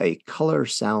it a color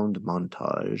sound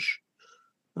montage.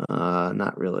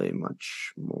 Not really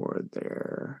much more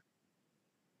there.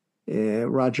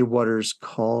 Roger Waters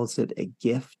calls it a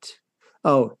gift.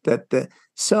 Oh,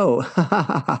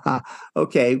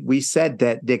 okay. We said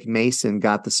that Nick Mason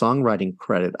got the songwriting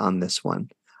credit on this one.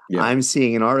 Yeah. I'm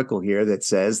seeing an article here that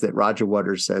says that Roger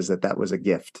Waters says that was a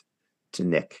gift to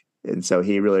Nick. And so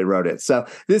he really wrote it. So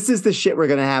this is the shit we're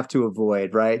going to have to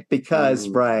avoid, right? Because,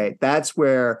 right, that's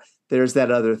where there's that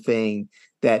other thing,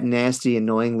 that nasty,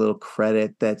 annoying little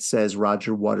credit that says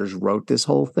Roger Waters wrote this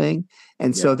whole thing.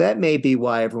 And so that may be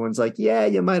why everyone's like, yeah,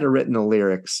 you might have written the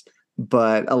lyrics,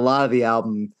 but a lot of the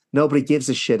album, nobody gives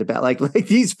a shit about. Like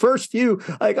these first few,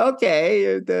 like,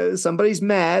 okay, somebody's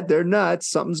mad, they're nuts,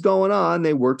 something's going on.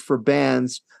 They worked for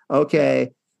bands. Okay,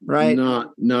 right?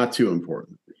 Not too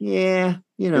important. Yeah,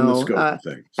 in the scope of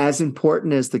things. As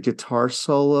important as the guitar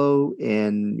solo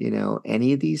in,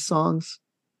 any of these songs,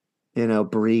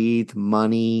 Breathe,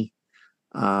 Money,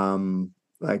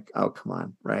 like, oh, come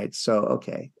on, right? So,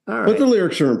 okay, all right. But the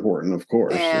lyrics are important, of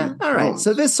course. Yeah, all right.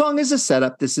 So this song is a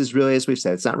setup. This is really, as we've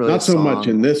said, it's not really not so much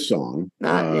in this song.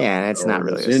 It's not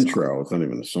really this intro. It's not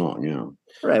even a song. Yeah.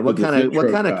 Right. What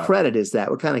kind of credit is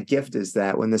that? What kind of gift is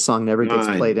that when the song never gets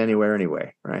played anywhere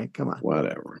anyway? Right. Come on.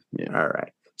 Whatever. Yeah. All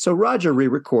right. So Roger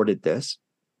re-recorded this.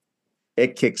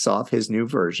 It kicks off his new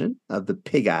version of the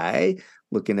Pig Eye,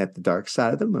 Looking at the Dark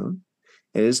Side of the Moon.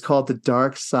 It is called The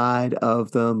Dark Side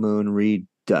of the Moon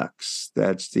Redux.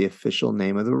 That's the official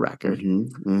name of the record.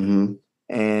 And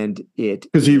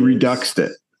it because he reduxed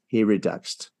it. He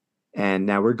reduxed. And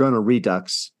now we're going to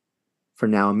redux for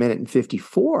now 1 minute and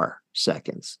 54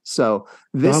 seconds. So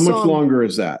this how much longer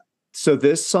is that? So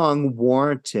this song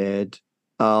warranted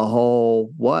a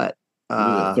whole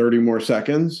 30 more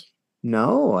seconds?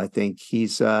 No, I think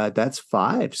he's that's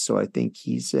 5. So I think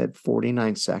he's at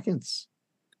 49 seconds.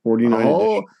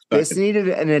 49. This needed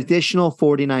an additional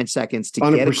 49 seconds to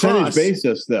on get a percentage across.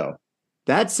 Basis, though.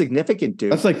 That's significant,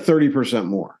 dude. That's like 30%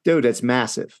 more. Dude, that's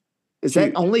massive. Is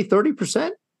that only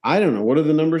 30%? I don't know. What are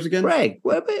the numbers again? Greg,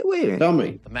 wait a minute. Tell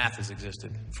me. The math has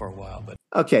existed for a while, but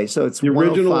okay, so it's the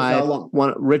original is how long?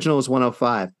 Original is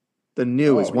 105. The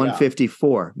new is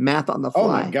 154. Yeah. Math on the fly. Oh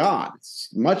my God, it's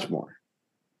much more.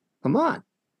 Come on,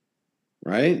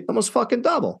 right? Almost fucking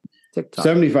double. TikTok.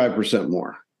 75%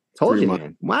 more. Told you,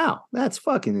 man. Wow, that's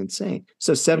fucking insane.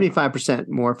 So 75%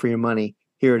 more for your money.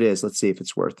 Here it is. Let's see if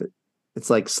it's worth it. It's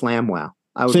like Slam Wow.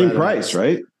 Same price,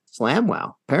 right? Slam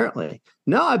Wow. Apparently,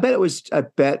 no. I bet it was. I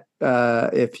bet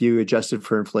if you adjusted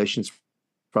for inflation, it's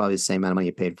probably the same amount of money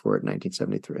you paid for it in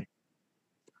 1973.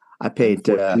 I paid.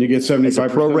 And you get 75%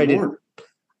 prorated. More.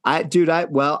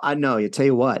 I know. You tell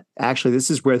you what. Actually,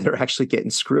 this is where they're actually getting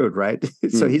screwed, right?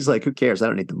 So he's like, "Who cares? I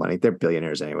don't need the money. They're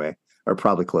billionaires anyway, or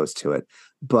probably close to it."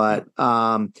 But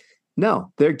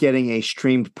no, they're getting a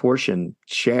streamed portion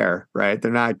share, right?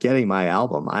 They're not getting my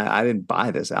album. I didn't buy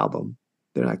this album.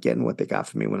 They're not getting what they got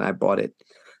for me when I bought it.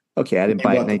 Okay, I didn't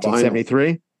buy it in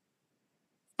 1973.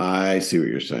 I see what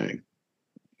you're saying.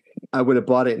 I would have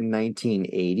bought it in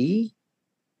 1980,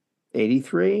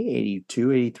 83,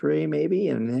 82, 83, maybe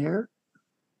in there.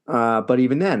 But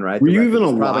even then, right? Were you even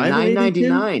alive? Probably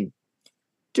 $9.99.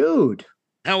 Dude.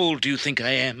 How old do you think I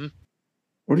am?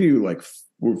 What are you like?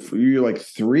 Were you like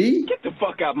 3? Get the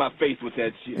fuck out my face with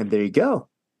that shit. And there you go.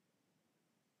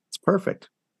 It's perfect.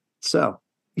 So,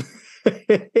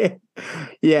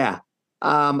 yeah.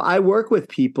 I work with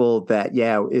people that,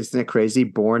 isn't it crazy?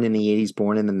 Born in the 80s,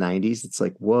 born in the 90s. It's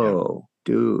like, whoa,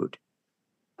 dude.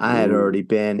 I had already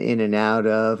been in and out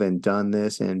of and done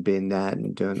this and been that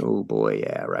and done. Oh boy,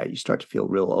 yeah, right. You start to feel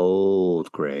real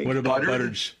old, Greg. What about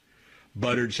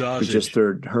buttered sausage? We just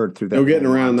heard through that. No getting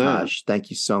around montage. that. Thank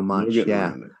you so much. No getting Yeah.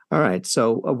 around it. All right.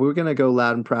 So we're going to go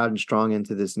loud and proud and strong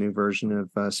into this new version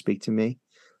of Speak to Me.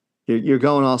 You're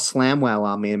going all slam wow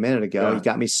on me a minute ago. Yeah. You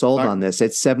got me sold on this.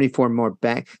 It's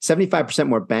 75%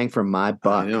 more bang for my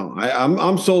buck. I know.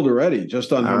 I'm sold already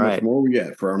just on how All much right. more we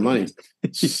get for our money.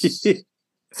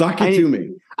 Sock it to me.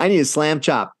 I need a slam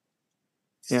chop.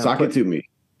 Yeah, Sock it to me.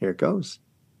 Here it goes.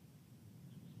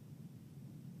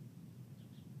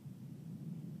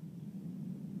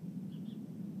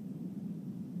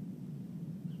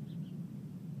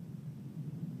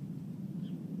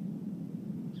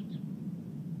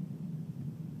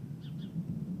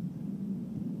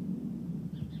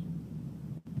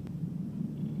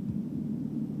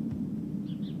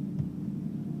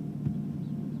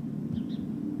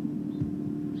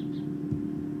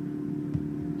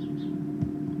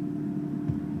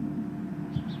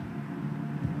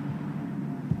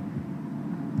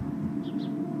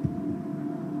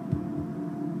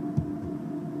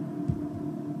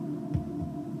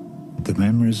 The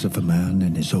memories of a man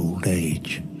in his old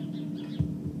age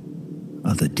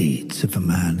are the deeds of a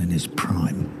man in his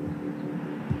prime.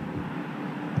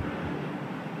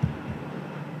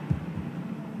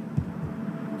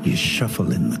 You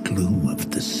shuffle in the gloom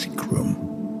of the sick room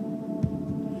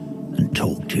and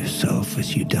talk to yourself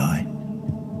as you die.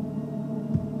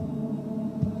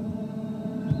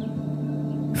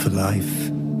 For life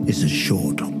is a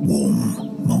short,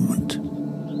 warm moment,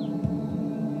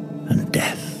 and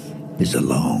death is a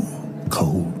long,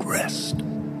 cold rest.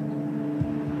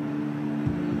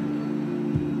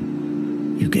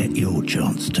 You get your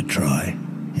chance to try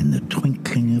in the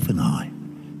twinkling of an eye.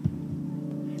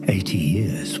 80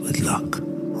 years with luck,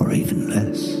 or even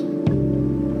less.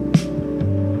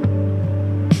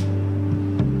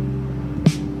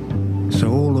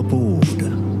 So all aboard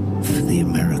for the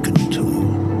American tour.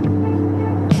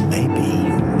 Maybe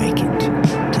you'll make it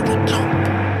to the top.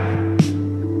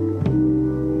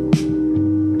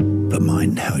 But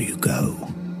mind how you go,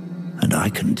 and I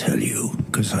can tell you,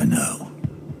 because I know,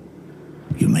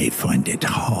 you may find it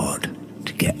hard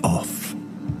to get off.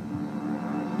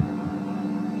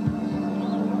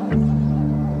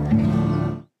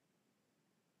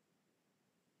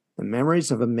 The memories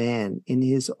of a man in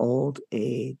his old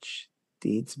age,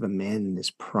 deeds of a man in his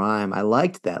prime. I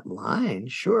liked that line,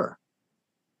 sure.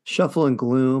 Shuffle and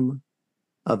gloom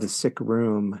of the sick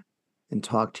room and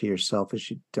talk to yourself as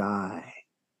you die.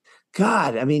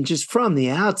 God, I mean, just from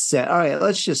the outset. All right,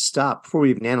 let's just stop before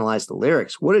we even analyze the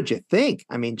lyrics. What did you think?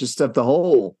 I mean, just of the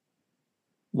whole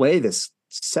way this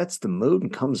sets the mood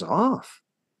and comes off.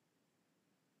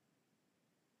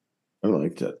 I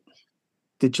liked it.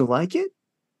 Did you like it?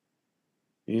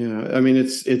 Yeah, I mean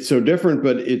it's so different,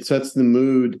 but it sets the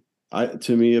mood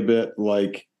to me a bit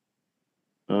like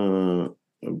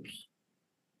oops.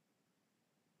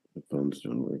 The phone's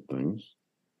doing weird things.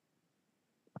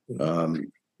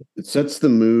 It sets the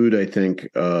mood, I think,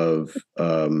 of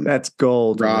that's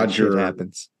gold. Roger when that shit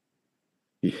happens.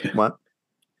 Yeah. What?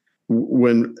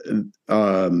 When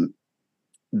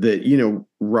that, you know,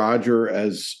 Roger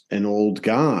as an old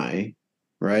guy,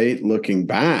 right, looking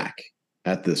back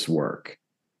at this work.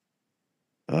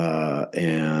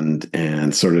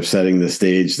 And sort of setting the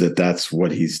stage that that's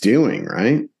what he's doing,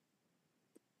 right?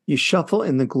 You shuffle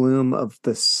in the gloom of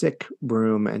the sick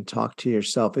room and talk to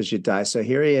yourself as you die. So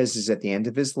here he is. He's at the end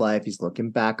of his life. He's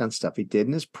looking back on stuff he did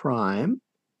in his prime.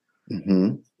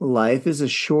 Mm-hmm. Life is a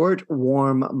short,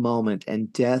 warm moment,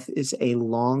 and death is a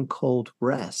long, cold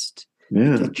rest.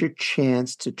 Yeah. Get your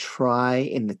chance to try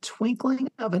in the twinkling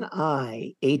of an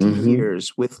eye, 80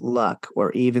 years with luck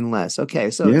or even less.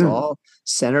 Okay, so it's all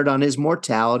centered on his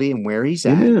mortality and where he's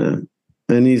at. Yeah.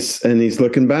 And he's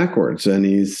looking backwards,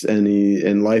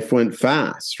 and life went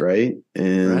fast, right?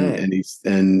 And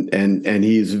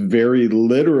he's very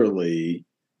literally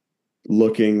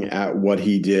looking at what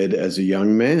he did as a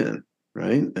young man,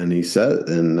 right?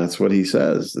 And that's what he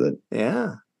says that.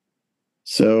 Yeah.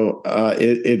 So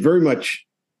it very much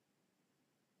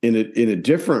in a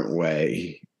different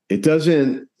way. It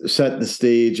doesn't set the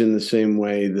stage in the same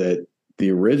way that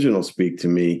the original Speak to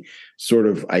Me sort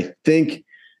of, I think,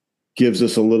 gives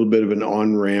us a little bit of an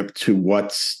on-ramp to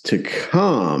what's to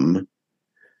come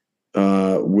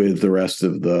with the rest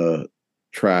of the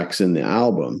tracks in the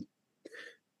album.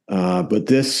 But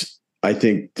this, I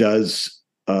think, does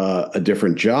a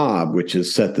different job, which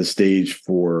is set the stage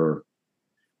for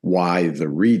why the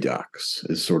Redux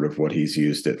is sort of what he's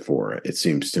used it for, it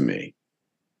seems to me.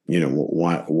 You know,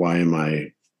 why am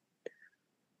I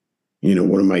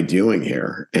what am I doing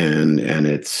here? And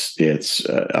it's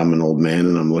I'm an old man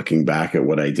and I'm looking back at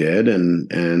what I did,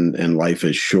 and life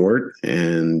is short,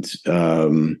 and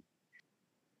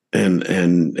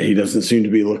he doesn't seem to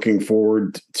be looking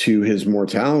forward to his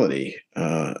mortality.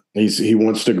 He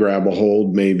wants to grab a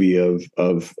hold maybe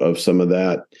of some of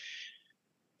that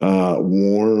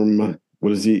warm. What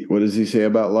does he say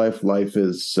about life? Life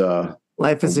is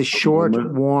a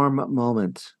short, warm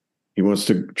moment. He wants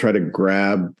to try to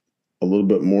grab a little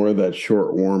bit more of that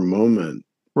short, warm moment.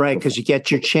 Right, because you get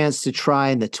your chance to try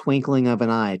in the twinkling of an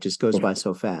eye. It just goes by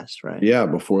so fast, right? Yeah,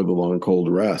 before the long,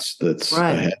 cold rest that's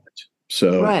ahead.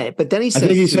 So right, but then I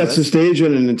think he sets the stage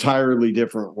in an entirely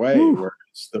different way.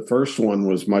 Whereas the first one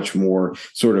was much more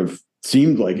sort of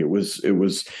seemed like it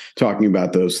was talking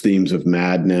about those themes of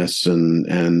madness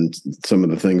and some of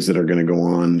the things that are going to go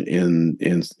on in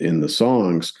the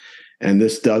songs, and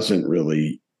this doesn't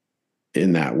really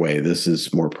in that way. This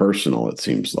is more personal. It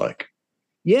seems like.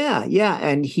 Yeah,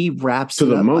 and he wraps to it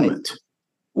the up moment.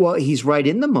 Well, he's right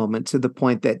in the moment to the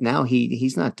point that now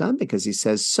he's not done, because he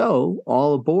says, so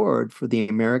all aboard for the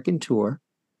American tour,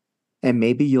 and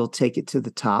maybe you'll take it to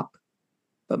the top,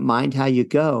 but mind how you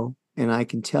go. And I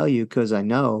can tell you, because I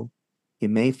know you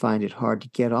may find it hard to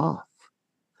get off.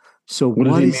 So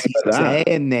what is he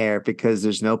saying there? Because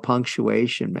there's no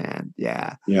punctuation, man.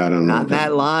 Yeah. Yeah, I don't know. Not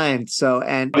that line. So,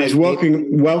 and he's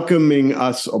welcoming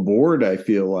us aboard, I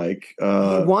feel like. He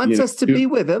wants us to be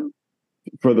with him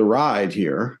for the ride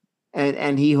here,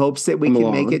 and he hopes that we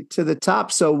can make it to the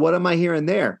top. So what am I hearing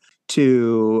there?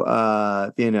 To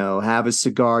have a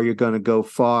cigar, you're going to go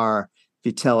far. If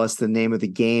you tell us the name of the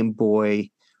game, boy,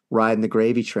 riding the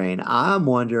gravy train. I'm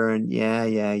wondering,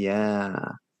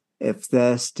 if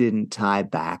this didn't tie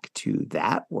back to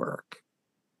that work.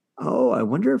 Oh, I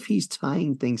wonder if he's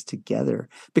tying things together,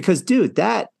 because dude,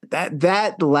 that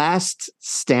last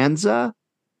stanza,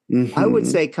 I would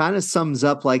say kind of sums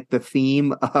up like the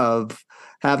theme of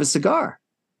Have a Cigar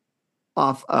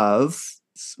off of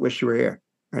Wish You Were Here,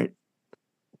 right?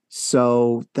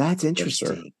 So that's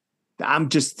interesting. Yes, I'm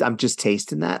just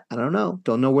tasting that. I don't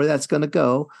know where that's going to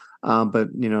go. But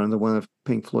in the one of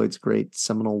Pink Floyd's great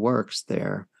seminal works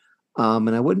there.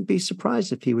 And I wouldn't be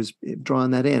surprised if he was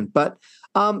drawing that in, but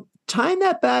tying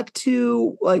that back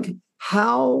to like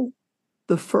how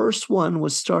the first one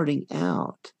was starting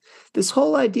out. This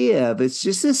whole idea of it's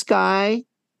just this guy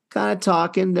kind of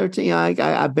talking.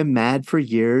 I've been mad for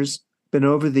years, been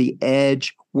over the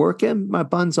edge, working my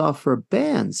buns off for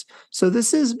bands. So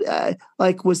this is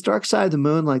was Dark Side of the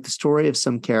Moon like the story of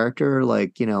some character,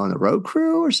 like, on the road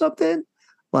crew or something?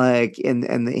 Like,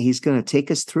 and he's going to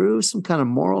take us through some kind of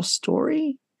moral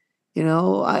story.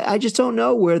 I just don't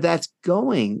know where that's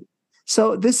going.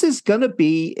 So this is going to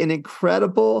be an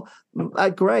incredible,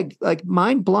 Greg, like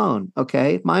mind blown.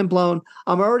 Okay. Mind blown.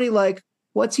 I'm already like,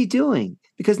 what's he doing?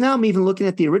 Because now I'm even looking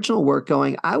at the original work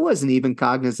going, I wasn't even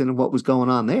cognizant of what was going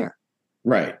on there.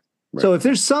 Right. So if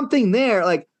there's something there,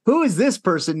 like, who is this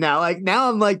person now? Like, now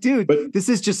I'm like, dude, this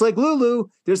is just like Lulu.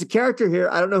 There's a character here.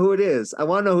 I don't know who it is. I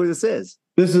want to know who this is.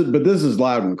 This is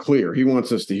loud and clear. He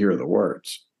wants us to hear the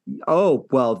words. Oh,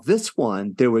 well, this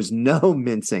one, there was no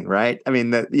mincing, right? I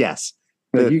mean, yes.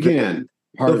 You can't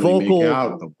hardly make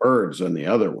out the words on the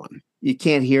other one. You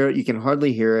can't hear it. You can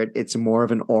hardly hear it. It's more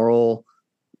of an oral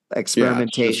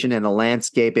experimentation and a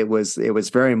landscape. It was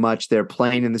very much they're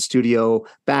playing in the studio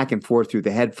back and forth through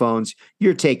the headphones.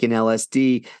 You're taking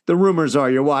LSD. The rumors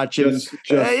are you're watching,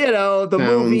 the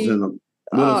movie.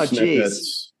 Oh,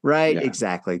 geez. Right. Yeah.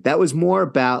 Exactly. That was more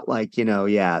about like,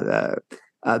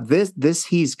 this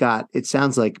he's got, it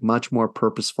sounds like much more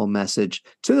purposeful message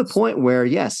to the point where,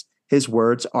 yes, his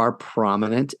words are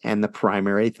prominent and the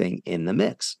primary thing in the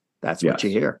mix. That's what you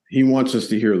hear. He wants us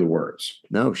to hear the words.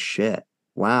 No shit.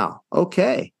 Wow.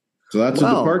 Okay. So that's a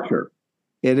departure.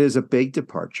 It is a big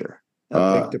departure.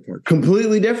 Big departure.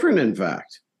 Completely different, in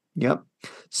fact. Yep.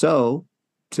 So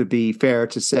to be fair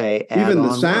to say, even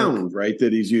the sound, right,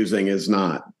 that he's using is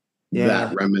not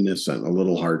that reminiscent. A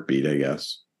little heartbeat, I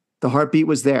guess. The heartbeat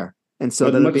was there. And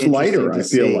so but much lighter, I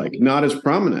feel like. Not as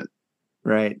prominent.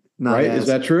 Right. Is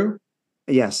that true?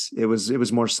 Yes, it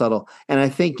was more subtle. And I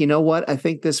think, you know what? I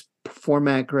think this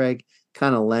format, Greg,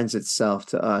 kind of lends itself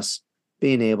to us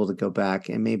being able to go back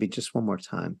and maybe just one more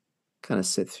time kind of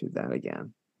sit through that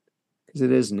again, because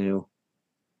it is new.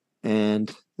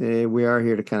 And we are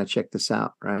here to kind of check this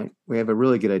out, right? We have a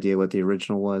really good idea what the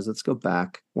original was. Let's go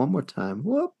back one more time.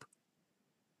 Whoop.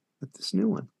 Let this new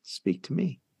one speak to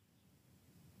me.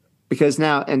 Because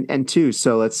now, and two,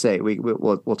 so let's say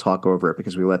we'll talk over it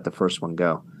because we let the first one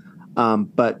go.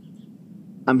 But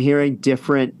I'm hearing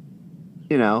different,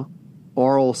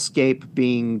 oral scape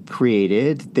being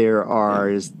created. There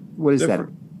are, what is Different.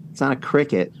 that? It's not a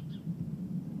cricket.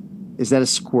 Is that a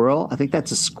squirrel? I think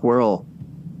that's a squirrel.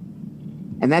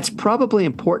 And that's probably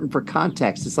important for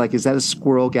context. It's like, is that a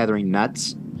squirrel gathering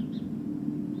nuts?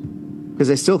 Because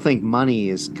I still think money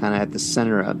is kind of at the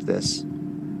center of this.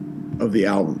 Of the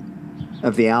album.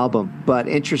 But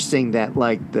interesting that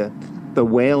like the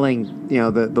wailing,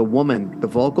 the woman, the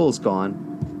vocal's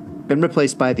gone, been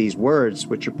replaced by these words,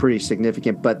 which are pretty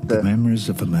significant. But the memories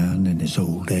of a man in his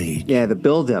old age. Yeah, the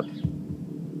buildup.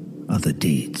 Are the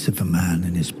deeds of a man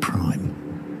in his prime.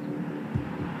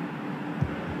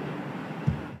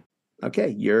 Okay,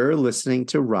 you're listening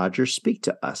to Roger speak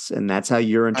to us, and that's how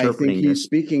you're interpreting I think he's this.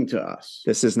 speaking to us.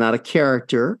 This is not a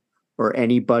character or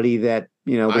anybody that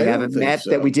we haven't met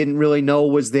that we didn't really know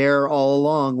was there all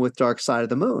along with Dark Side of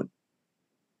the Moon.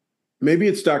 Maybe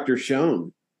it's Dr.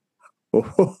 Schoen.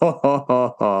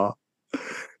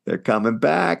 They're coming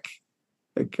back.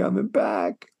 They're coming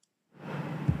back.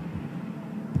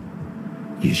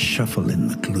 You shuffle in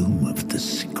the gloom of the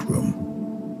sick room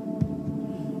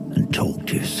and talk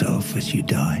to yourself as you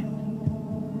die.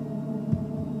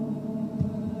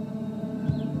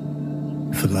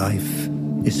 For life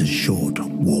is a short,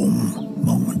 warm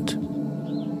moment,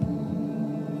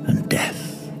 and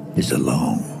death is a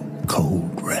long,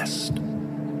 cold rest.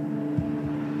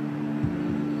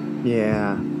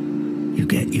 Yeah. You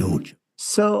get your...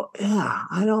 So, yeah,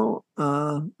 I don't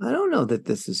know that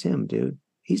this is him, dude.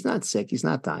 He's not sick. He's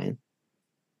not dying.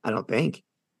 I don't think.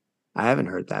 I haven't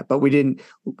heard that, but we didn't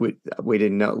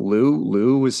know.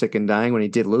 Lou was sick and dying when he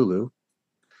did Lulu.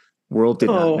 World did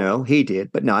not know. He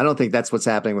did, but no, I don't think that's what's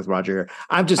happening with Roger here.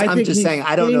 I'm just saying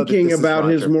I don't know. Thinking about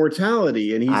his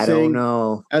mortality, and he's saying, don't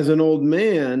know. As an old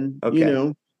man,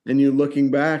 okay. And you're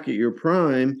looking back at your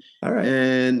prime, all right,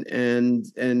 and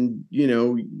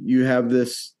you have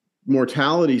this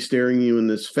mortality staring you in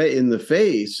the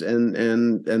face, and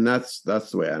that's the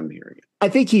way I'm hearing it. I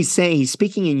think he's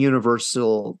speaking in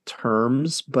universal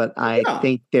terms, but I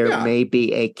think there may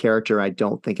be a character. I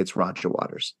don't think it's Roger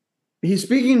Waters. He's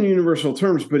speaking in universal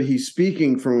terms, but he's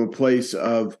speaking from a place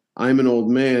of, I'm an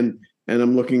old man and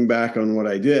I'm looking back on what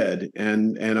I did,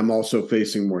 and I'm also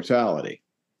facing mortality.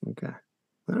 Okay.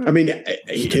 Right. I mean,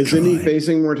 isn't he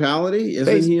facing mortality?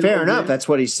 Fair enough. That's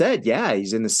what he said. Yeah,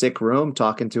 he's in the sick room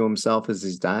talking to himself as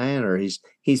he's dying, or he's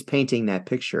painting that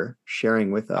picture,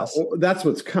 sharing with us. That's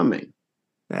what's coming.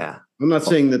 Yeah. I'm not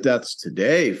saying that that's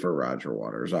today for Roger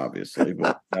Waters, obviously,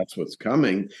 but that's what's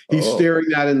coming. He's staring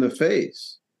that in the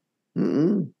face.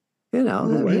 Mm-mm. I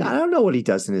don't know what he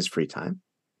does in his free time.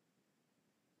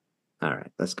 All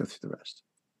right, let's go through the rest.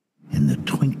 In the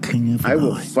twinkling of an eye. I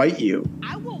will fight you.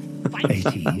 I will fight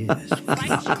 80 years.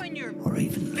 fight you in your or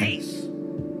even face.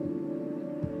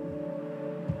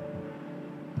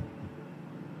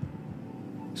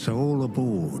 So all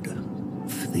aboard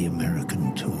for the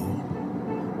American tour.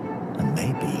 And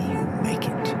maybe you'll make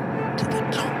it to the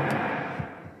top.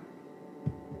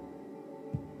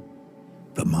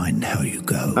 But mind how you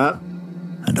go.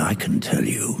 And I can tell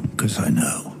you, because I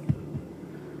know,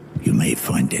 you may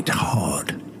find it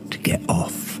hard to get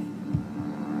off.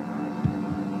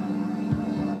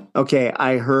 Okay,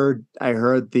 I heard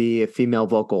the female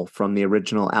vocal from the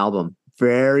original album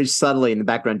very subtly in the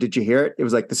background. Did you hear it? It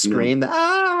was like the scream.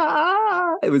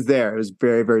 It was there. It was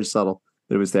very, very subtle.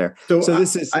 It was there. So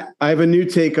this is. I have a new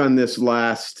take on this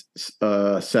last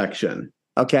section.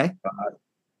 Okay.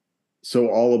 So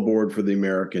all aboard for the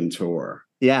American tour.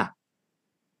 Yeah.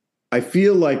 I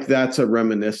feel like that's a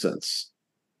reminiscence.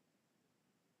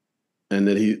 And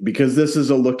that because this is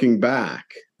a looking back,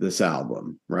 this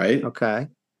album, right? Okay.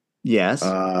 Yes.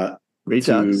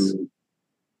 Redux.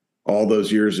 All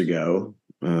those years ago.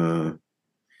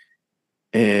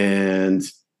 And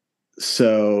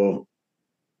so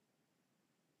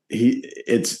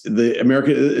he's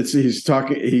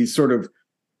sort of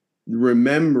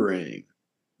remembering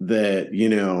that,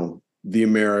 the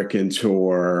American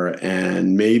tour,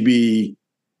 and maybe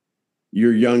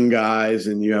you're young guys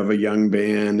and you have a young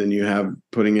band and you have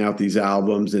putting out these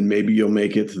albums, and maybe you'll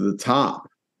make it to the top.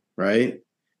 Right.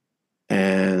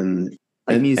 And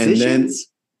musicians.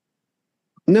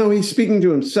 No, he's speaking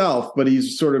to himself, but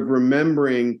he's sort of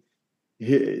remembering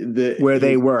where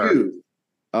they were. Youth.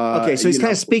 Okay, so he's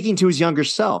kind of speaking to his younger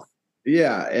self.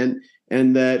 Yeah,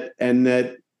 and that,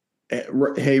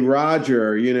 hey,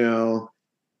 Roger, you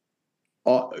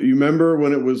remember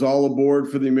when it was all aboard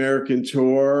for the American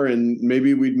tour, and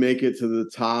maybe we'd make it to the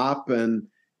top,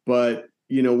 but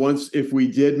once if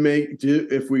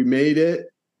we made it,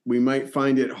 we might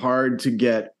find it hard to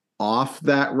get off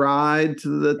that ride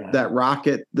to that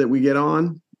rocket that we get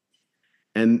on.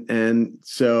 and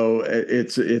so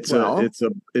it's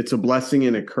a blessing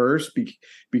and a curse.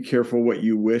 Be careful what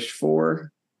you wish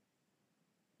for.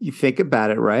 You think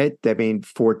about it, right? I mean,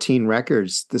 14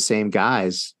 records, the same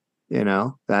guys,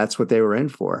 that's what they were in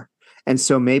for. And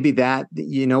so maybe that,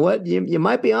 you know what, you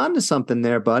might be onto something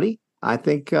there, buddy. I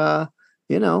think, that's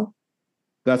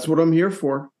what I'm here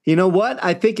for. You know what?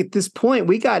 I think at this point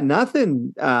we got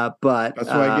nothing, but that's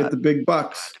why I get the big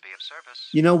bucks.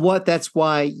 You know what? That's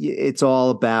why it's all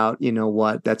about,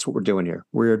 that's what we're doing here.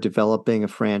 We're developing a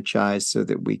franchise so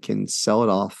that we can sell it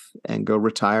off and go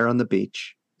retire on the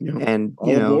beach. And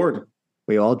all aboard.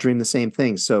 We all dream the same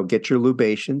thing. So get your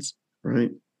libations,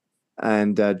 right?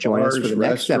 And join us for the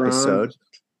next episode.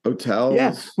 Hotels.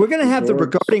 Yeah, we're going to have the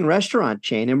regarding restaurant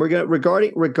chain, and we're going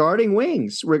to regarding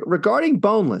wings, regarding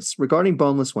boneless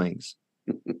wings,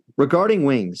 regarding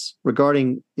wings,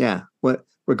 regarding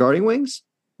wings.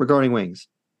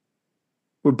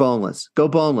 We're boneless. Go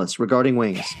boneless. Regarding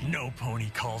wings. No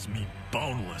pony calls me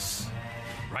boneless.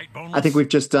 Right, boneless? I think we've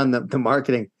just done the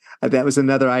marketing. That was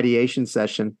another ideation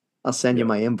session. I'll send you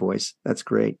my invoice. That's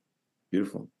great.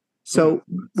 Beautiful. So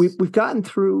we've gotten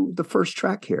through the first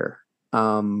track here.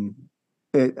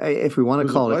 If we want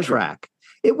to call it a track.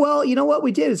 Well, you know what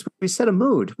we did is we set a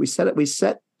mood. We set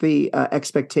the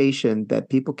expectation that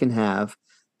people can have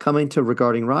coming to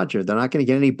Regarding Roger. They're not going to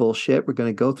get any bullshit. We're going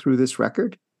to go through this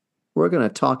record. We're going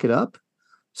to talk it up.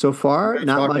 So far,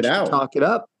 not much to talk it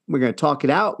up. We're going to talk it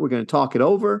out. We're going to talk it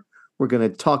over. We're going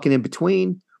to talk it in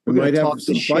between. We might have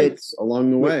some fights along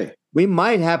the way. We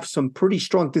might have some pretty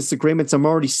strong disagreements. I'm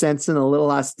already sensing a little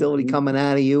hostility coming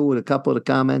out of you with a couple of the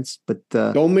comments. But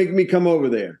don't make me come over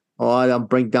there. Oh, I'm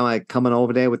coming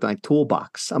over there with my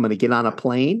toolbox. I'm going to get on a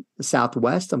plane, the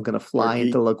Southwest. I'm going to fly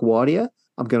into LaGuardia.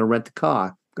 I'm going to rent a car.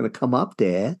 I'm going to come up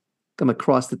there. I'm going to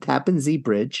cross the Tappan Zee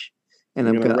Bridge. And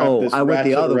I'm going to, I went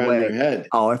the other way.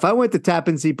 Oh, if I went to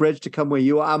Tappan Zee Bridge to come where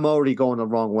you are, I'm already going the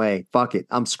wrong way. Fuck it.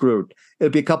 I'm screwed.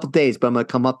 It'll be a couple days, but I'm going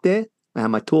to come up there. I have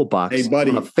my toolbox. Hey,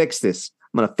 buddy. I'm going to fix this.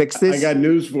 I got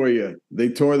news for you. They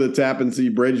tore the Tappan Zee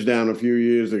Bridge down a few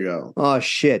years ago. Oh,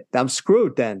 shit. I'm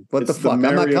screwed then. What the fuck? I'm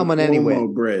not coming anywhere.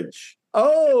 Bridge.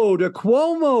 Oh, the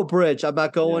Cuomo Bridge. I'm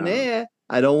not going there.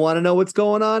 I don't want to know what's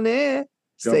going on there.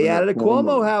 Stay out of the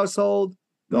Cuomo household.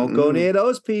 Don't go near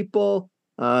those people.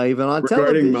 Even on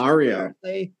television. Mario.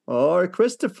 Or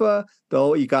Christopher.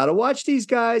 Though you got to watch these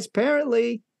guys,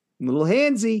 apparently. A little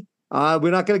handsy.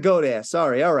 We're not going to go there.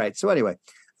 Sorry. All right. So anyway.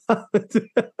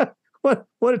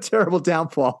 What a terrible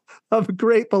downfall of a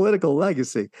great political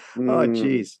legacy. Oh,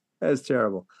 geez. That's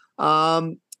terrible.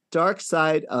 Dark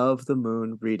Side of the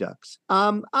Moon Redux.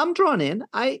 I'm drawn in.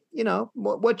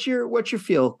 What's your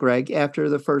feel, Greg, after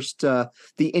the first the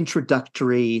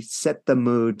introductory set the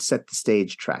mood, set the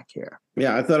stage track here?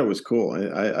 Yeah, I thought it was cool.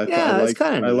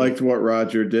 I liked what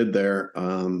Roger did there.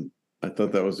 I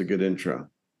thought that was a good intro.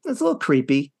 It's a little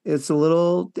creepy. It's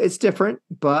different,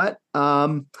 but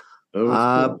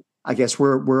cool. I guess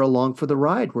we're along for the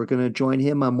ride. We're going to join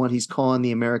him on what he's calling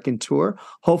the American tour.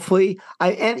 Hopefully,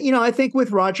 I think with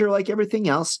Roger, like everything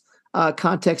else,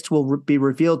 context will be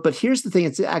revealed. But here's the thing: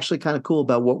 it's actually kind of cool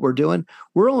about what we're doing.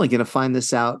 We're only going to find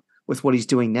this out with what he's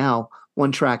doing now,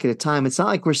 one track at a time. It's not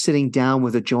like we're sitting down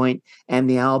with a joint and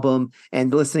the album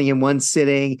and listening in one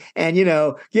sitting and,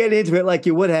 get into it like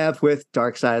you would have with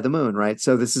Dark Side of the Moon, right?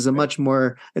 So this is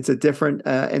it's a different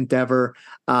endeavor.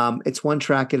 It's one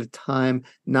track at a time,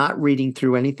 not reading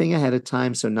through anything ahead of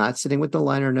time. So not sitting with the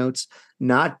liner notes,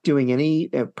 not doing any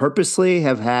purposely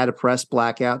have had a press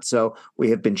blackout. So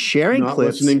we have been sharing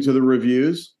clips. Listening to the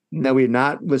reviews. No, we're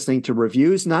not listening to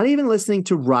reviews, not even listening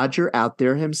to Roger out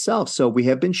there himself. So we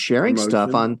have been sharing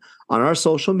stuff on our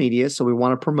social media. So we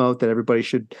want to promote that everybody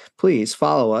should please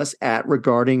follow us at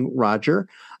Regarding Roger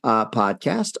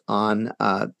podcast on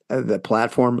the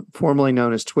platform formerly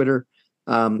known as Twitter,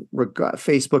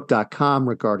 Facebook.com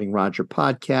Regarding Roger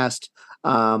podcast.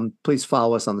 Please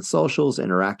follow us on the socials,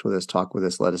 interact with us, talk with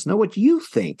us, let us know what you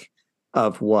think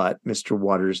of what Mr.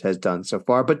 Waters has done so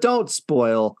far, but don't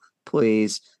spoil,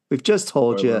 please. We've just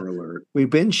told you, we've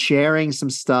been sharing some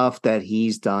stuff that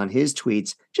he's done, his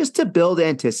tweets, just to build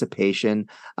anticipation,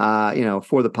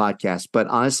 for the podcast. But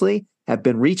honestly, have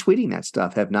been retweeting that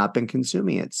stuff, have not been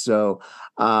consuming it. So,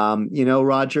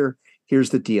 Roger,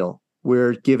 here's the deal.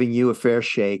 We're giving you a fair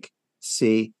shake.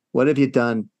 See, what have you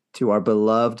done to our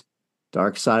beloved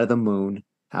Dark Side of the Moon?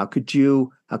 How could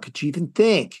you even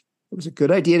think it was a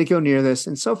good idea to go near this?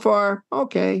 And so far,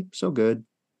 okay, so good.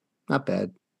 Not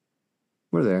bad.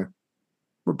 We're there.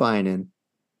 We're buying in.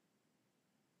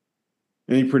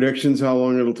 Any predictions how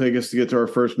long it'll take us to get to our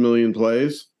first million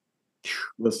plays?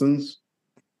 Listens?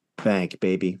 Bank,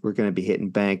 baby. We're going to be hitting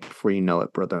bank before you know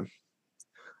it, brother.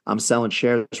 I'm selling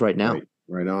shares right now.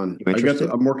 Right on. You interested?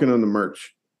 I'm working on the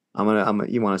merch.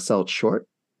 You want to sell it short?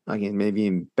 Again, maybe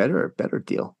even better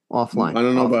deal offline. I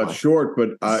don't know offline. about short, but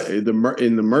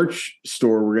in the merch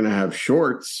store, we're going to have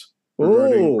shorts.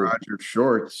 Roger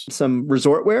shorts. Some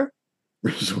resort wear?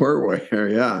 Resort wear,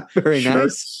 yeah. Very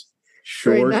nice.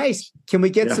 Shorts. Very nice. Can we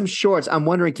get some shorts? I'm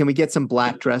wondering, can we get some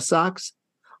black dress socks?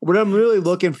 What I'm really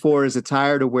looking for is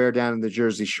attire to wear down in the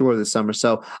Jersey Shore this summer.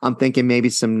 So I'm thinking maybe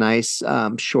some nice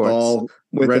shorts. All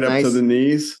with right up to the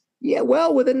knees? Yeah,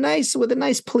 well, with a nice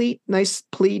pleat, nice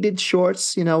pleated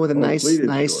shorts, with a nice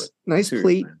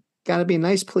pleat. Got to be a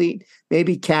nice pleat.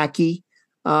 Maybe khaki.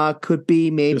 Could be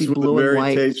maybe just blue with a and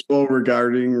white. very tasteful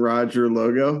Regarding Roger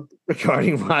logo.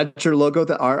 Regarding Roger logo,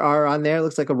 the RR on there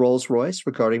looks like a Rolls Royce.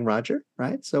 Regarding Roger,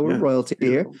 right? So we're royalty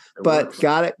here, but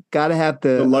got to have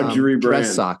the luxury dress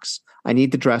brand. Socks. I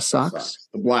need the dress socks.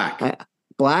 The black.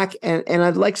 Black, and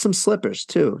I'd like some slippers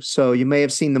too. So you may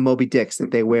have seen the Moby Dicks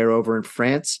that they wear over in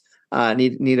France.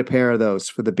 Need a pair of those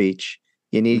for the beach.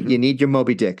 You need your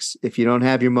Moby Dicks. If you don't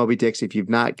have your Moby Dicks, if you've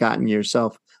not gotten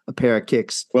yourself a pair of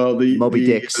kicks, Moby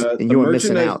Dicks, and you are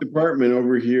missing out. The department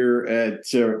over here at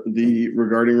the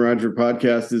Regarding Roger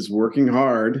podcast is working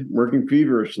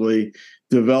feverishly,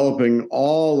 developing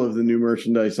all of the new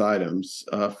merchandise items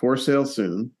for sale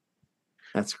soon.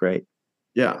 That's great.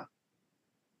 Yeah.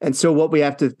 And so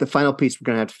the final piece we're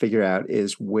going to have to figure out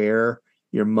is where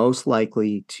you're most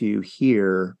likely to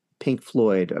hear Pink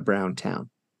Floyd around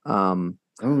town.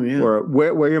 Or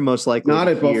where you're most likely not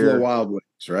to at hear, Buffalo Wild Wings,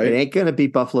 right? It ain't going to be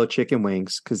Buffalo Chicken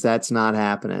Wings because that's not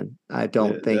happening. I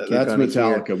don't think that's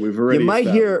Metallica. Hear. We've already. You might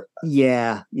hear,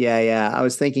 yeah. I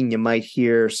was thinking you might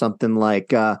hear something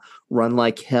like "Run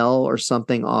Like Hell" or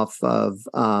something off of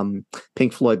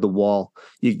Pink Floyd, "The Wall."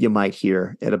 You might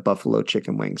hear at a Buffalo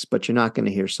Chicken Wings, but you're not going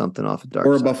to hear something off of Dark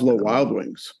or a Side Buffalo Wild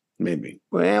Wings, maybe.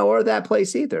 Well, or that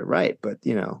place either, right? But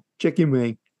chicken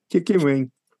wing.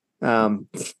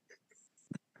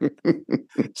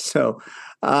 So,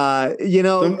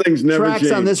 some things never tracks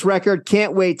change. on this record.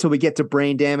 Can't wait till we get to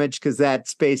Brain Damage because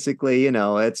that's basically,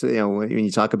 it's when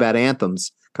you talk about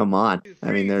anthems. Come on,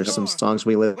 I mean, there's some songs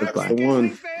we live by. The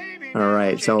one. All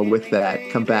right, so with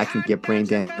that, come back and get Brain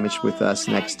Damage with us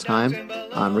next time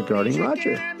on Regarding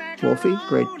Roger. Wolfie,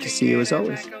 great to see you as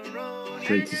always.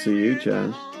 Great to see you,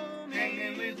 Chad.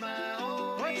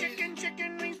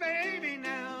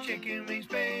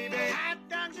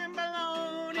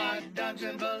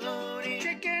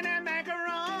 Chicken and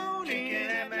macaroni.